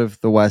a lot of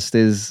the West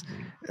is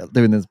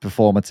doing this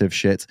performative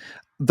shit,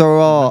 there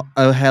are Hmm.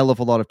 a hell of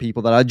a lot of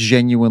people that are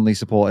genuinely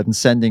supportive and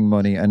sending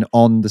money and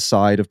on the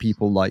side of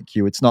people like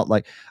you. It's not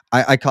like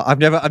I can't,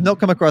 I've not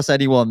come across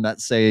anyone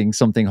that's saying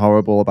something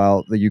horrible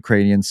about the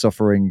Ukrainian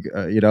suffering.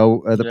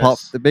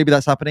 Yes, Maybe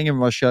that's happening in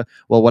Russia.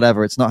 Well,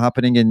 whatever. It's not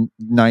happening in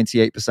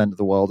 98% of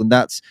the world, and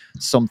that's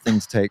something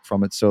to take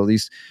from it. So at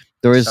least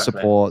there is exactly.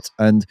 support.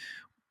 And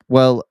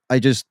well, I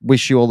just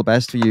wish you all the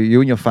best for you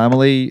and your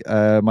family.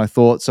 My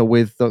thoughts are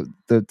with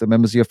the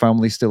members of your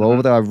family still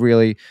over Hmm.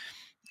 there.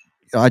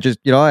 I just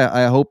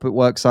I hope it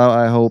works out.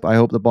 I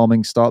hope the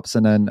bombing stops,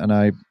 and then and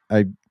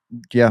I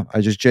yeah,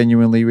 I just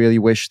genuinely really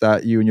wish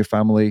that you and your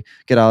family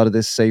get out of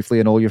this safely,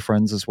 and all your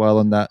friends as well,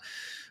 and that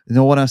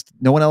no one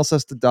else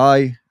has to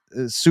die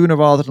sooner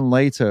rather than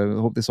later.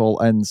 I hope this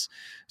all ends.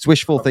 It's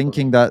wishful Hopefully.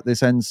 thinking that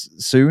this ends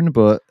soon,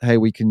 but hey,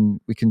 we can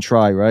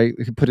try, right?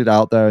 We can put it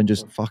out there and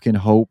just fucking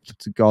hope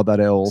to God that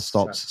it all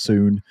stops Exactly.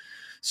 soon,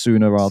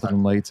 sooner rather than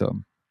Exactly. later.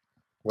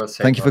 Well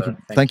said, brother.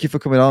 Thank Thank you you. for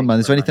coming on, Thank man. you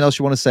Is there very anything much. else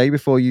you want to say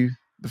before we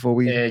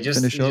Just,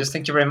 finish up? just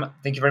thank you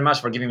very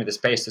much for giving me the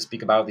space to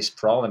speak about this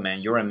problem,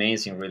 man. You're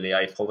amazing, really.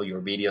 I follow your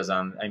videos,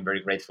 and I'm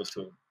very grateful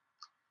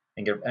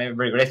I'm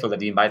very grateful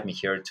that you invite me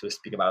here to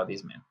speak about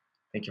this, man.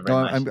 Thank you very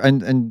No, much.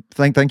 and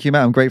thank you,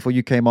 Matt. I'm grateful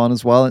you came on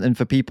as well, and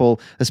for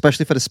people,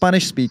 especially for the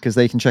Spanish speakers,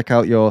 they can check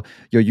out your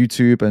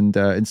YouTube and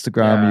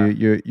Instagram.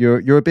 Yeah,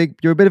 You're a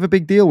bit of a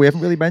big deal. We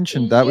haven't really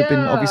mentioned that. We've been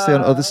obviously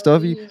on other yeah,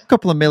 stuff. You a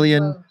couple of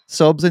million but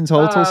subs in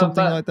total, but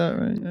something but, like that,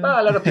 right? but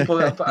a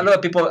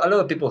lot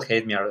of people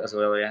hate me as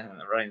well. Yeah,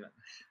 right.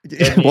 Hate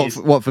Yeah. me.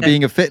 What for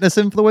being a fitness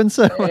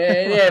influencer?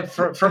 Yeah,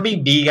 for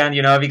being vegan,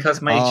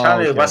 because my Oh,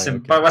 channel okay,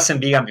 okay.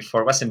 wasn't vegan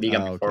before. Wasn't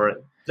vegan Oh, okay.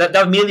 before.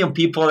 That million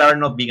people are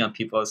not vegan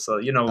people, so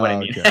you know what I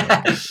mean. Okay,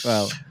 okay.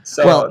 Well,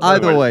 So don't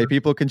either worry. way,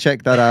 people can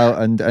check that out,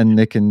 and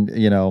they can,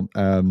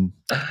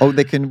 oh,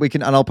 they can, we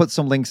can, and I'll put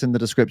some links in the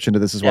description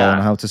of this as well on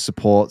Yeah, how to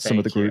support some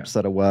of the thank you, groups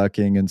that are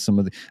working, and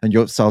and you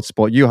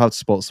how to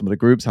support some of the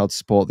groups, how to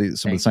support some of the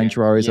thank you.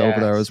 sanctuaries over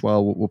there as Yes,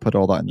 well. We'll put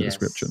all that in the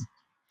description.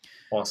 yes,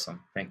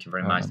 awesome. Thank you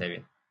very All right, much, man.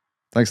 David.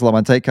 Thanks a lot,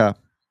 man. Take care.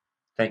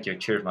 Thank you.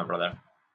 Cheers, my brother.